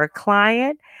customer or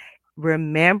client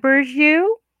remembers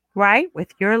you, right,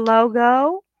 with your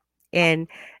logo and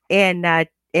an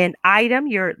item,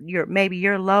 your maybe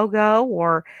your logo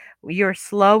or your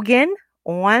slogan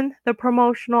on the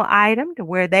promotional item to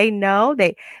where they know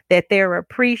that they're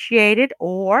appreciated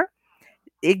or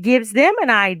it gives them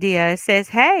an idea. It says,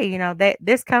 "Hey, that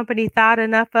this company thought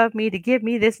enough of me to give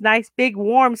me this nice big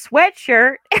warm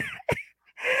sweatshirt,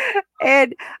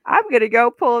 and I'm gonna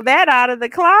go pull that out of the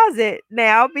closet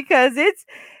now because it's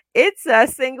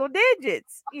single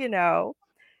digits."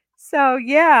 So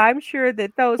yeah, I'm sure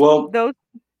that those Well, those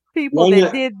people one that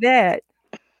that did that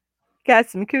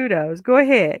got some kudos. Go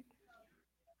ahead.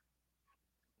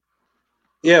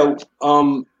 yeah,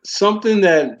 something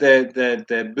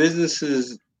that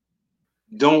businesses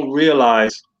don't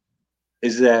realize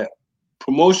is that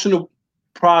promotional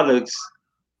products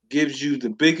gives you the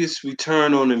biggest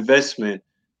return on investment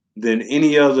than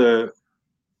any other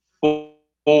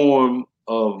form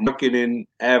of marketing,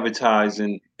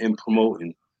 advertising, and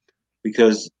promoting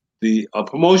because the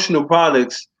promotional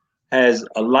products has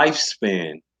a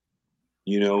lifespan.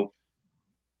 You know,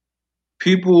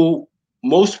 people,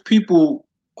 most people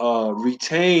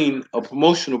retain a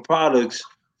promotional products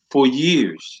for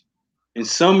years. and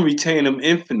some retain them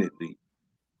infinitely.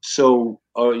 So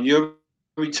the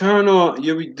return on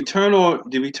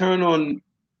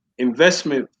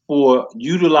investment for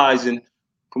utilizing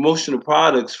promotional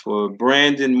products for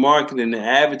branding, marketing, and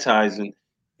advertising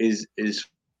is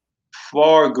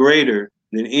far greater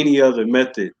than any other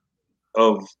method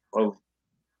of of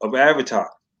of advertising.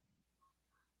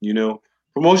 You know,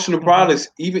 Mm-hmm.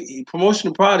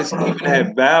 promotional products even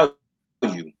have value.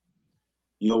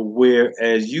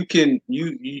 Whereas you can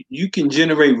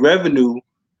generate revenue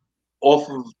off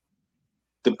of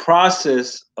the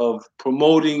process of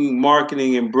promoting,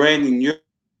 marketing, and branding your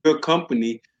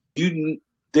company.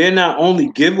 They're not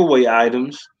only giveaway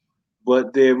items,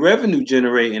 but they're revenue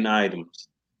generating items.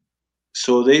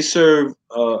 So they serve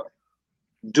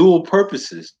dual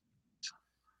purposes.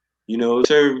 They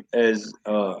serve as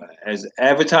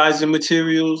advertising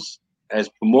materials, as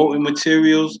promoting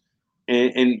materials,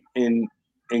 and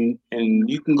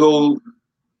you can go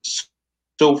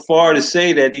so far to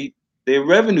say that they're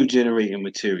revenue generating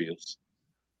materials.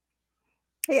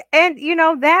 And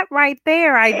that right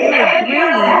there, I do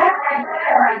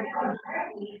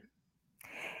agree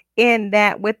in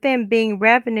that with them being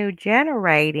revenue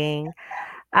generating.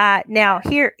 Now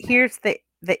here's the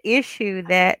issue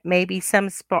that maybe some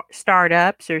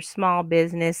startups or small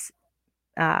business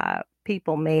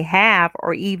people may have,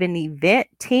 or even event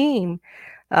team,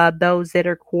 those that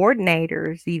are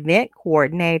coordinators, event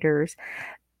coordinators.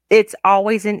 It's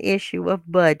always an issue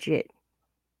of budget.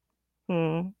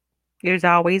 Hmm. There's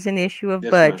always an issue of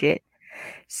Yes, ma'am. budget.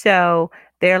 So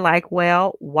they're like,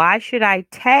 well, why should I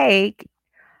take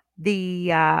the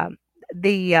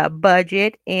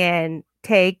budget and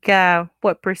take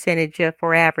what percentage of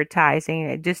for advertising?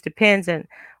 It just depends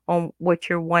on what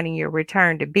you're wanting your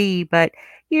return to be. But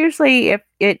usually, if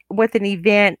it with an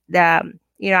event,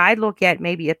 I look at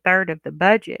maybe a third of the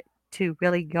budget to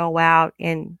really go out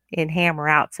and hammer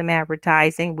out some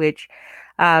advertising, which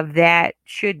that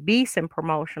should be some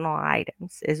promotional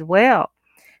items as well.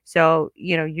 So,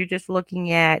 you're just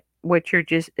looking at what you're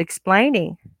just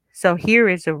explaining. So, here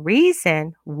is a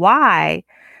reason why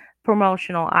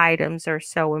promotional items are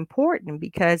so important,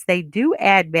 because they do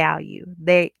add value.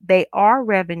 They are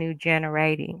revenue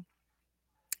generating.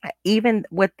 Even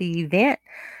with the event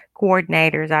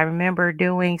coordinators, I remember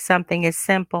doing something as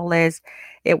simple as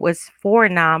it was for a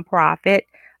nonprofit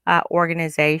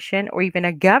organization, or even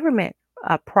a government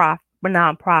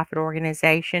nonprofit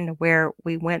organization, where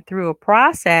we went through a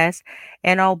process.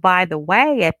 And oh, by the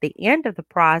way, at the end of the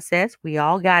process, we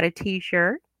all got a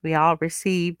T-shirt. We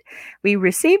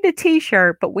received a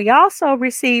T-shirt, but we also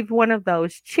received one of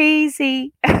those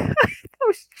cheesy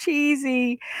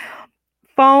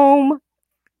foam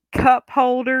cup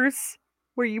holders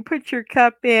where you put your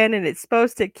cup in, and it's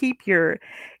supposed to keep your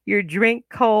drink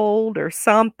cold or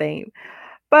something.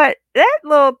 But that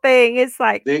little thing is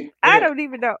like, They I they don't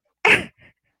even know.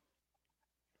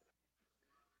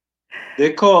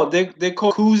 they're called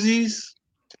koozies,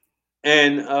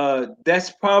 and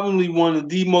that's probably one of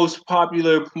the most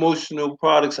popular promotional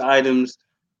products items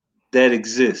that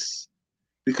exists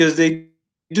because they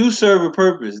do serve a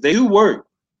purpose. They do work.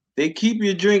 They keep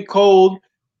your drink cold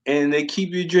and they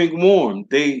keep your drink warm.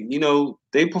 They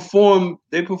perform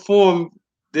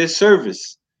their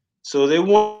service. So they're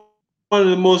one of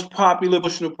the most popular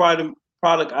promotional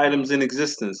product items in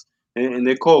existence, and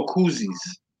they're called koozies.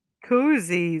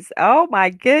 Koozies. Oh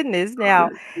my goodness. Now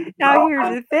here's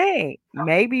the thing.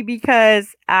 Maybe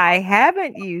because I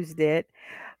haven't used it,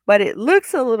 but it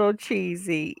looks a little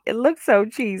cheesy. It looks so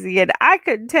cheesy. And I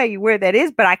couldn't tell you where that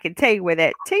is, but I can tell you where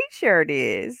that t-shirt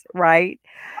is, right?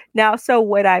 Now, so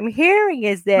what I'm hearing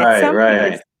is that Right, something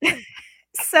right. is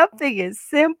something as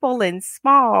simple and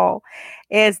small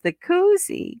as the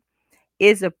koozie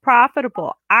is a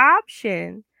profitable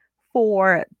option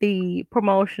for the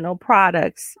promotional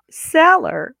products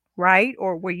seller, right?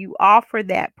 Or where you offer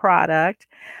that product.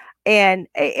 And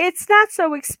it's not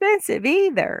so expensive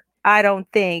either, I don't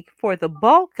think, for the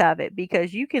bulk of it,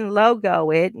 because you can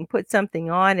logo it and put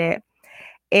something on it,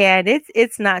 and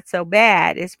it's not so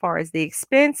bad as far as the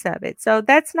expense of it. So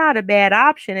that's not a bad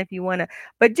option if you want to,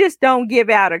 but just don't give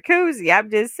out a koozie. I'm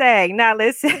just saying, not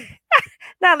unless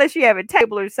not unless you have a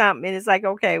table or something, and it's like,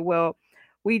 okay, well,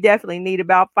 we definitely need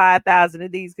about 5,000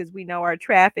 of these because we know our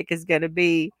traffic is going to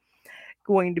be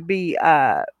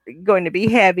uh going to be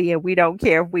heavy, and we don't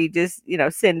care if we just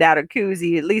send out a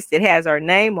koozie. At least it has our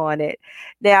name on it.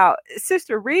 Now,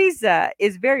 Sister Riza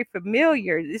is very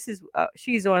familiar. This is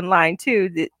she's online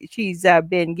too. She's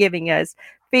been giving us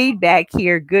feedback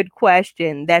here. Good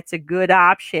question. That's a good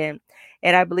option.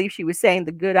 And I believe she was saying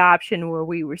the good option where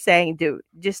we were saying to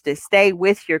stay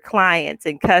with your clients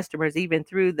and customers even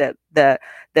through the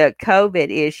COVID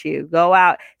issue. Go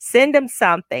out, send them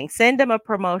something, send them a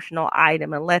promotional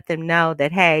item, and let them know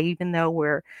that, hey, even though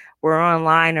we're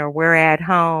online or we're at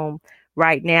home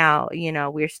right now,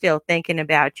 we're still thinking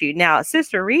about you. Now,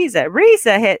 Sister Riza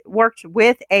had worked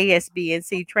with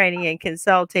ASBNC Training and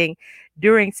Consulting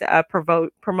during a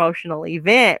promotional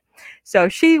event, so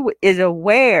she is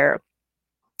aware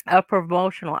of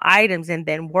promotional items, and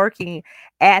then working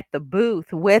at the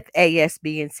booth with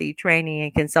ASBNC Training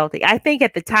and Consulting. I think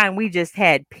at the time we just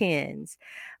had pins,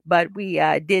 but we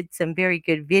did some very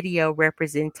good video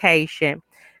representation,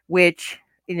 which,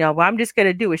 I'm just going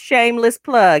to do a shameless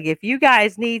plug. If you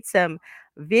guys need some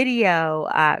video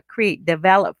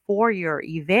developed for your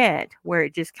event where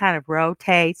it just kind of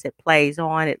rotates, it plays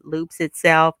on, it loops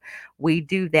itself, we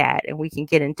do that, and we can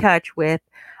get in touch with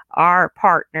our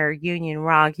partner, Union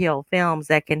Rog Hill Films,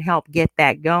 that can help get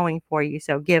that going for you.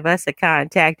 So give us a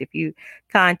contact if you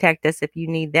contact us if you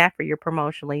need that for your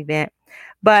promotional event.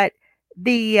 But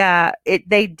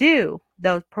they do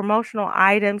those promotional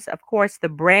items. Of course, the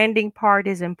branding part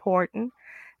is important.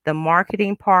 The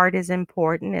marketing part is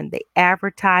important, and the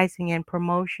advertising and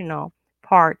promotional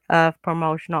part of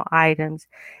promotional items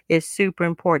is super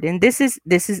important. And this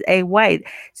is a way.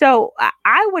 So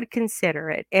I would consider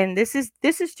it, and this is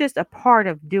just a part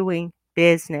of doing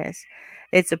business.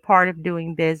 It's a part of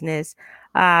doing business,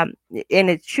 um, and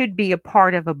it should be a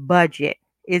part of a budget.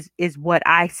 Is what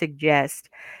I suggest,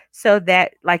 so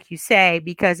that, like you say,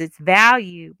 because it's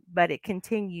value, but it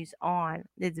continues on.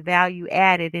 It's value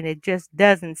added, and it just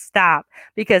doesn't stop.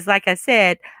 Because, like I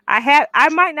said, I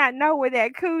might not know where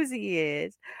that koozie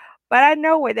is, but I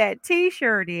know where that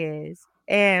T-shirt is,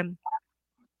 and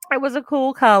it was a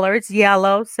cool color. It's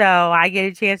yellow, so I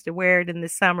get a chance to wear it in the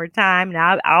summertime,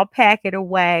 and I'll pack it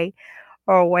away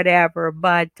or whatever.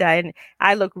 But and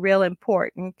I look real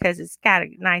important because it's got a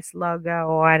nice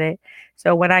logo on it.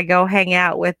 So when I go hang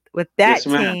out with Yes, that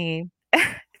ma'am. team,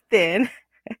 then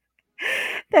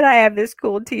then I have this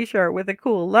cool T-shirt with a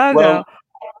cool logo, Well,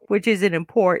 which is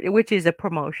a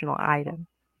promotional item.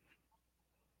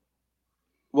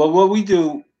 what we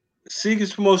do,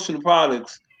 Seegers Promotional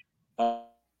Products,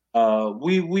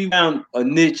 we found a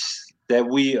niche that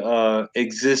we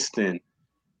exist in,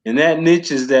 and that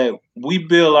niche is that we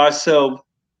bill ourselves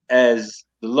as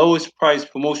the lowest price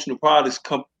promotional products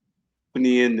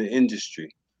company in the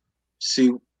industry.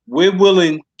 See, we're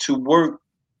willing to work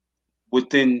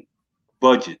within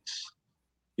budgets.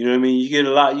 You know what I mean? You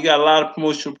got a lot of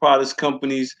promotional products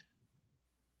companies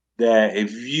that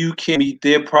if you can't meet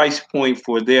their price point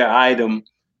for their item,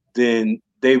 then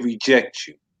they reject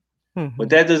you. But Hmm.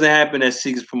 that doesn't happen at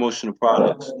Seegers Promotional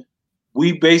Products.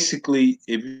 We basically,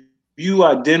 if you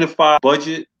identify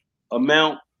budget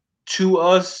amount to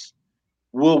us,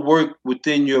 we'll work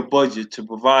within your budget to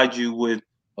provide you with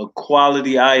a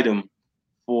quality item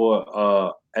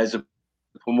for as a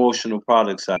promotional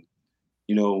products item.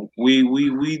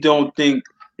 We don't think,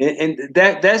 and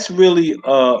that's really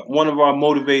one of our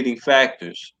motivating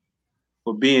factors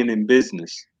for being in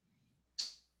business.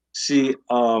 See,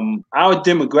 our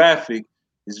demographic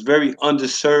is very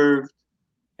underserved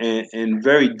and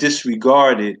very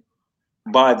disregarded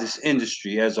by this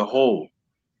industry as a whole.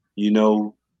 You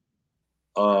know,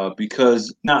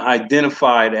 because not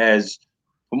identified as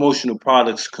promotional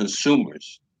products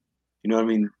consumers. You know what I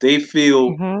mean? They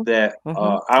feel Hmm. that Hmm.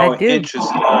 I our do. interest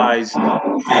lies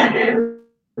in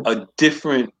a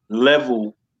different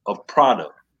level of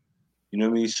product. You know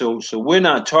what I mean? So we're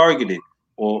not targeted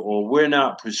or we're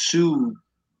not pursued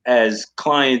as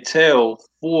clientele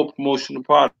for promotional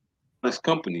products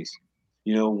companies.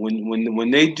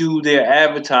 When they do their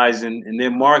advertising and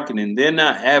their marketing, they're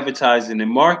not advertising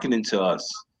and marketing to us.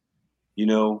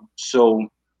 So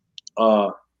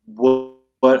uh,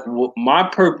 what my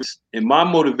purpose and my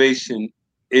motivation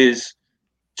is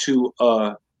to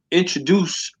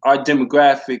introduce our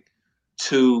demographic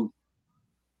to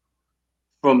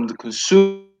from the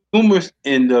consumer's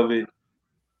end of it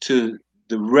to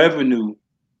the revenue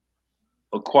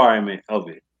acquirement of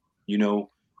it. You know,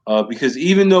 because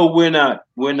even though we're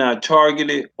not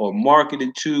targeted or marketed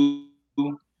to,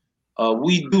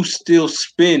 we do still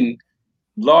spend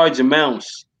large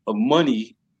amounts of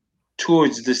money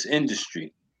towards this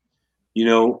industry.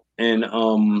 And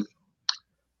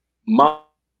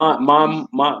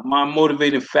my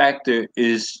motivating factor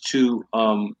is to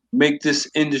make this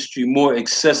industry more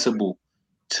accessible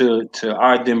to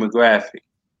our demographic,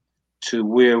 to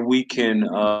where we can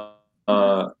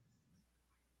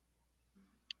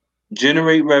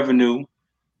generate revenue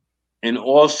and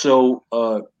also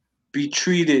be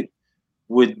treated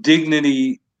with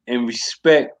dignity and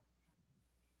respect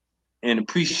and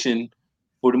appreciation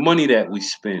for the money that we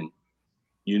spend.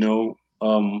 You know,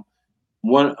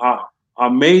 one our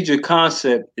major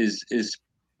concept is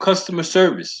customer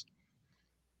service.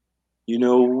 You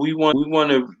know, we want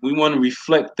to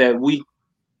reflect that we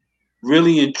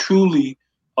really and truly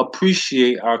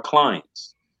appreciate our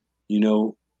clients. You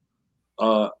know,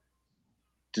 uh,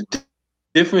 the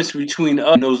difference between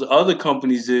us and those other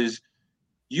companies is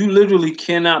you literally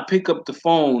cannot pick up the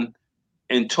phone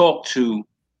and talk to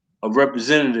a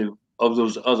representative of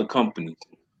those other companies.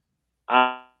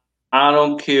 I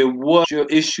don't care what your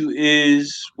issue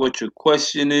is, what your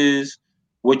question is,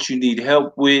 what you need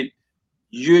help with.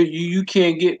 You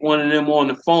can't get one of them on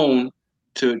the phone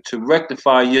to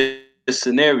rectify your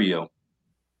scenario.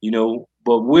 You know,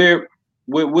 but we're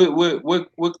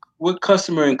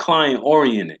customer and client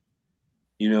oriented.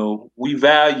 You know, we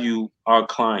value our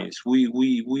clients.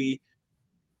 We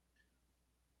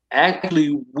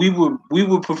actually we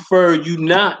would prefer you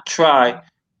not try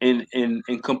and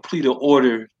complete an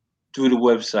order through the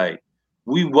website.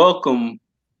 We welcome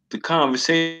the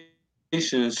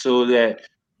conversation so that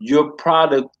your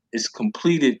product is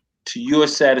completed to your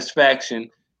satisfaction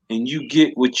and you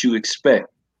get what you expect.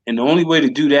 And the only way to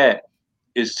do that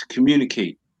is to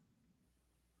communicate,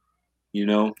 you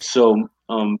know. So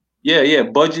yeah,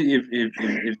 budget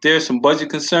if there's some budget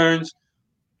concerns,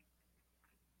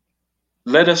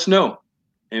 let us know.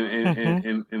 And and, and, Mhm.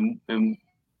 and, and, and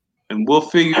and we'll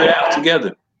figure it out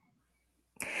together.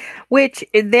 Which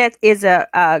that is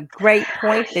a great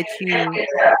point that you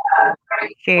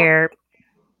shared,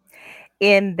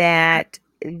 in that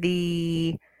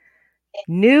the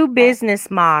new business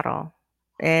model,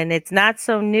 and it's not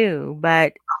so new,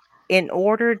 but in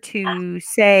order to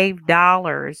save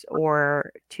dollars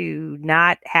or to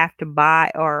not have to buy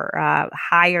or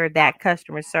hire that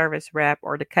customer service rep,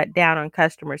 or to cut down on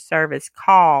customer service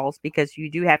calls because you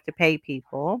do have to pay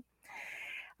people,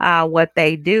 what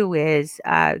they do is,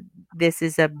 this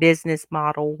is a business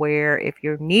model where if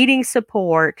you're needing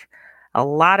support, a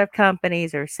lot of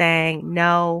companies are saying,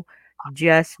 no,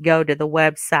 just go to the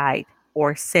website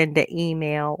or send an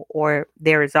email, or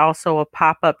there is also a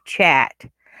pop up chat,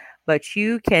 but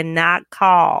you cannot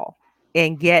call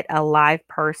and get a live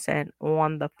person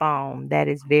on the phone. That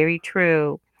is very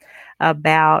true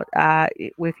about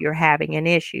if you're having an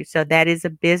issue. So that is a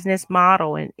business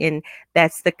model, and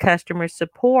that's the customer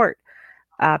support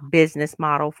business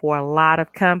model for a lot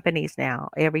of companies now.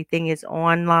 Everything is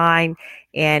online,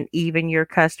 and even your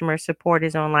customer support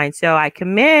is online. So I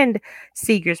commend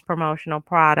Seeger's Promotional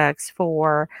Products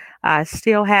for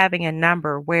still having a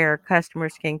number where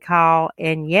customers can call.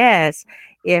 And yes,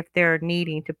 if they're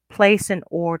needing to place an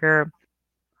order,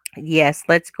 yes,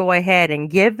 let's go ahead and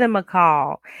give them a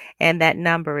call. And that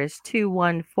number is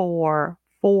 214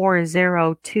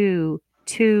 402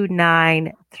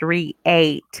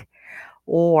 2938,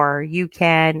 or you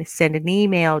can send an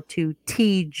email to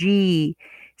TG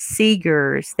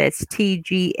Seegers, that's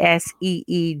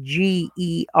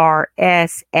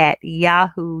TGSEEGERS at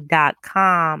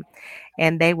yahoo.com,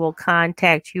 and they will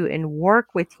contact you and work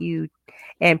with you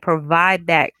and provide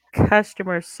that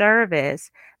customer service,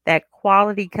 that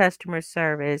quality customer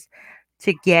service,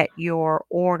 to get your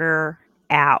order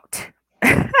out.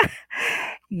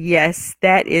 Yes,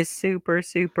 that is super,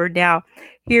 super. Now,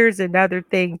 here's another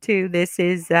thing too. This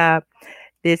is the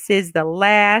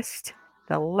last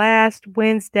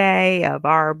Wednesday of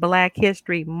our Black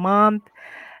History Month,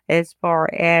 as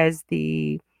far as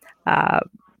the uh,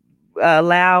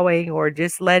 allowing or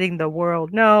just letting the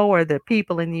world know, or the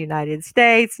people in the United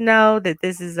States know, that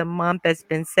this is a month that's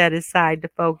been set aside to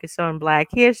focus on Black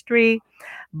history.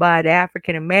 But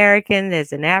African American,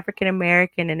 as an African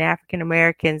American and African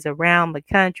Americans around the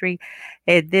country,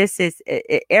 this is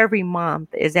every month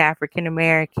is African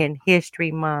American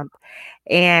History Month.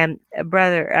 And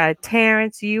Brother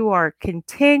Terrence, you are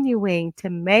continuing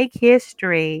to make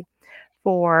history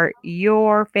for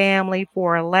your family,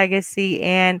 for a legacy,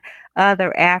 and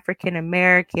other African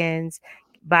Americans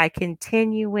by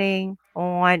continuing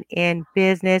on in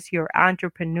business, your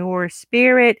entrepreneur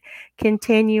spirit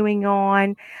continuing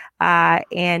on,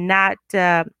 and not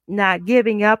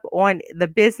giving up on the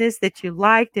business that you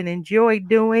liked and enjoyed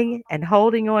doing, and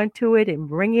holding on to it and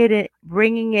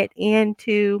bringing it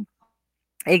into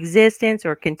existence,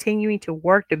 or continuing to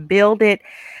work to build it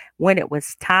when it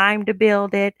was time to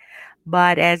build it.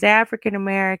 But as African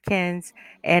Americans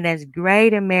and as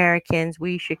great Americans,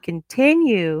 we should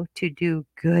continue to do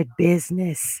good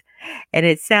business. And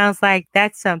it sounds like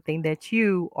that's something that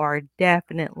you are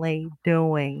definitely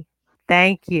doing.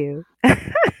 Thank you.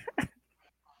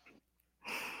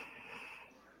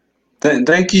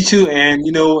 Thank you too,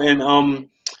 and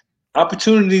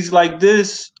opportunities like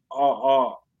this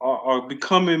are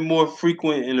becoming more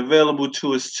frequent and available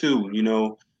to us too.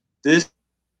 You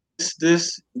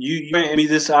granting me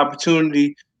this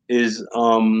opportunity is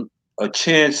a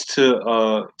chance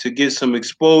to get some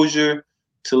exposure,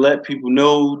 to let people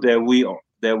know that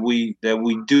we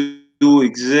do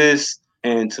exist,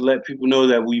 and to let people know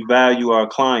that we value our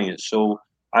clients. So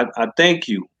I thank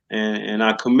you, and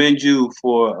I commend you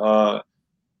for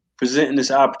presenting this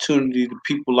opportunity to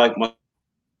people like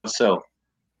myself.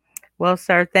 Well,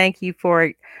 sir, thank you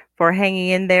for hanging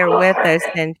in there with us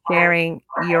and sharing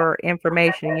your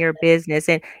information, your business.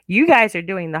 And you guys are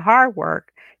doing the hard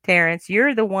work, Terrence.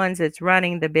 You're the ones that's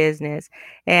running the business.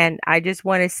 And I just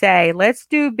want to say, let's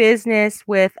do business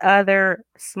with other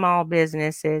small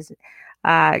businesses.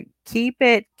 Keep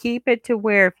it to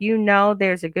where if you know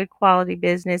there's a good quality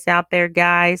business out there,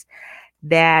 guys,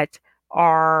 that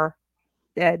are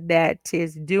that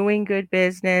is doing good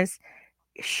business,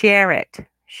 share it.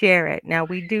 Now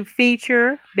we do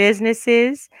feature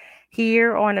businesses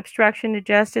here on obstruction to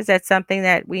justice. That's something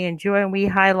that we enjoy and we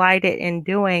highlight it in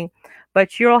doing,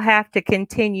 but you'll have to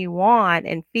continue on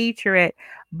and feature it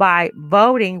by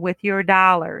voting with your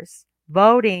dollars,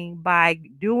 voting by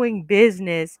doing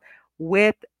business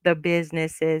with the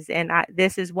businesses. And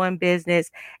this is one business,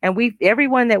 and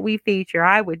everyone that we feature,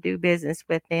 I would do business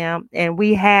with them, and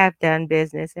we have done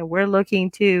business, and we're looking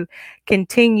to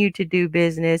continue to do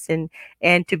business and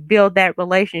to build that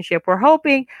relationship. We're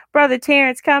hoping, Brother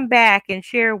Terrence, come back and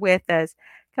share with us.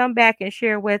 Come back and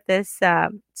share with us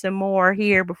some more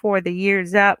here before the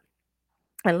year's up,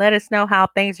 and let us know how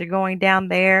things are going down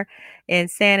there in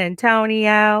San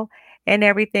Antonio and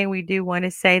everything. We do want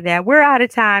to say that we're out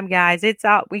of time, guys. It's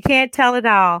all, we can't tell it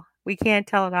all. We can't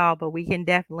tell it all, but we can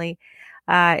definitely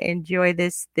enjoy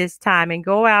this time and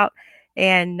go out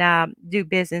and do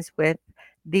business with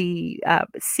the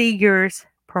Seegers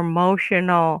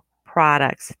promotional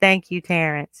products. Thank you,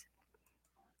 Terrence.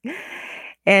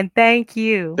 And thank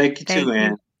you. Thank you too, Thank you.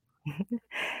 Ann.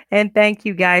 And thank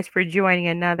you guys for joining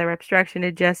another Obstruction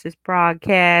to Justice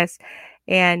broadcast.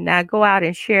 And go out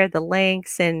and share the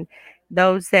links. And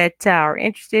those that are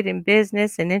interested in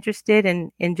business and interested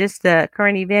in just the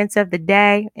current events of the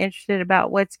day, interested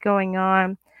about what's going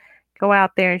on, go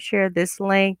out there and share this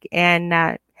link and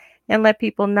let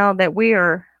people know that we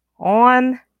are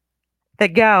on the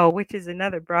go, which is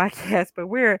another broadcast, but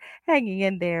we're hanging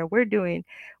in there. We're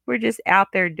just out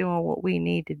there doing what we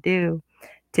need to do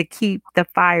to keep the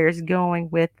fires going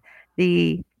with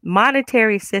the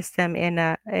monetary system in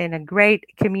a great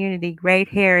community, great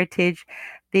heritage,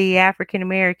 the African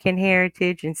American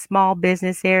heritage and small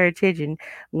business heritage and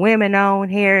women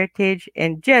owned heritage,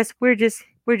 and we're just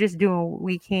doing what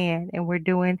we can, and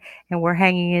we're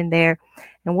hanging in there.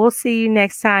 And we'll see you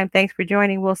next time. Thanks for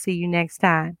joining. We'll see you next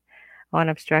time on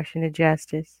Obstruction to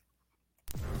Justice.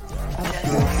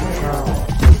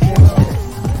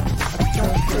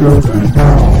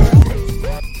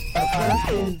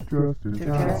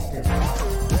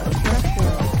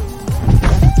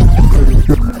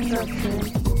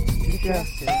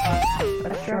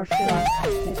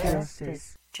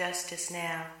 Justice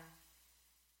now.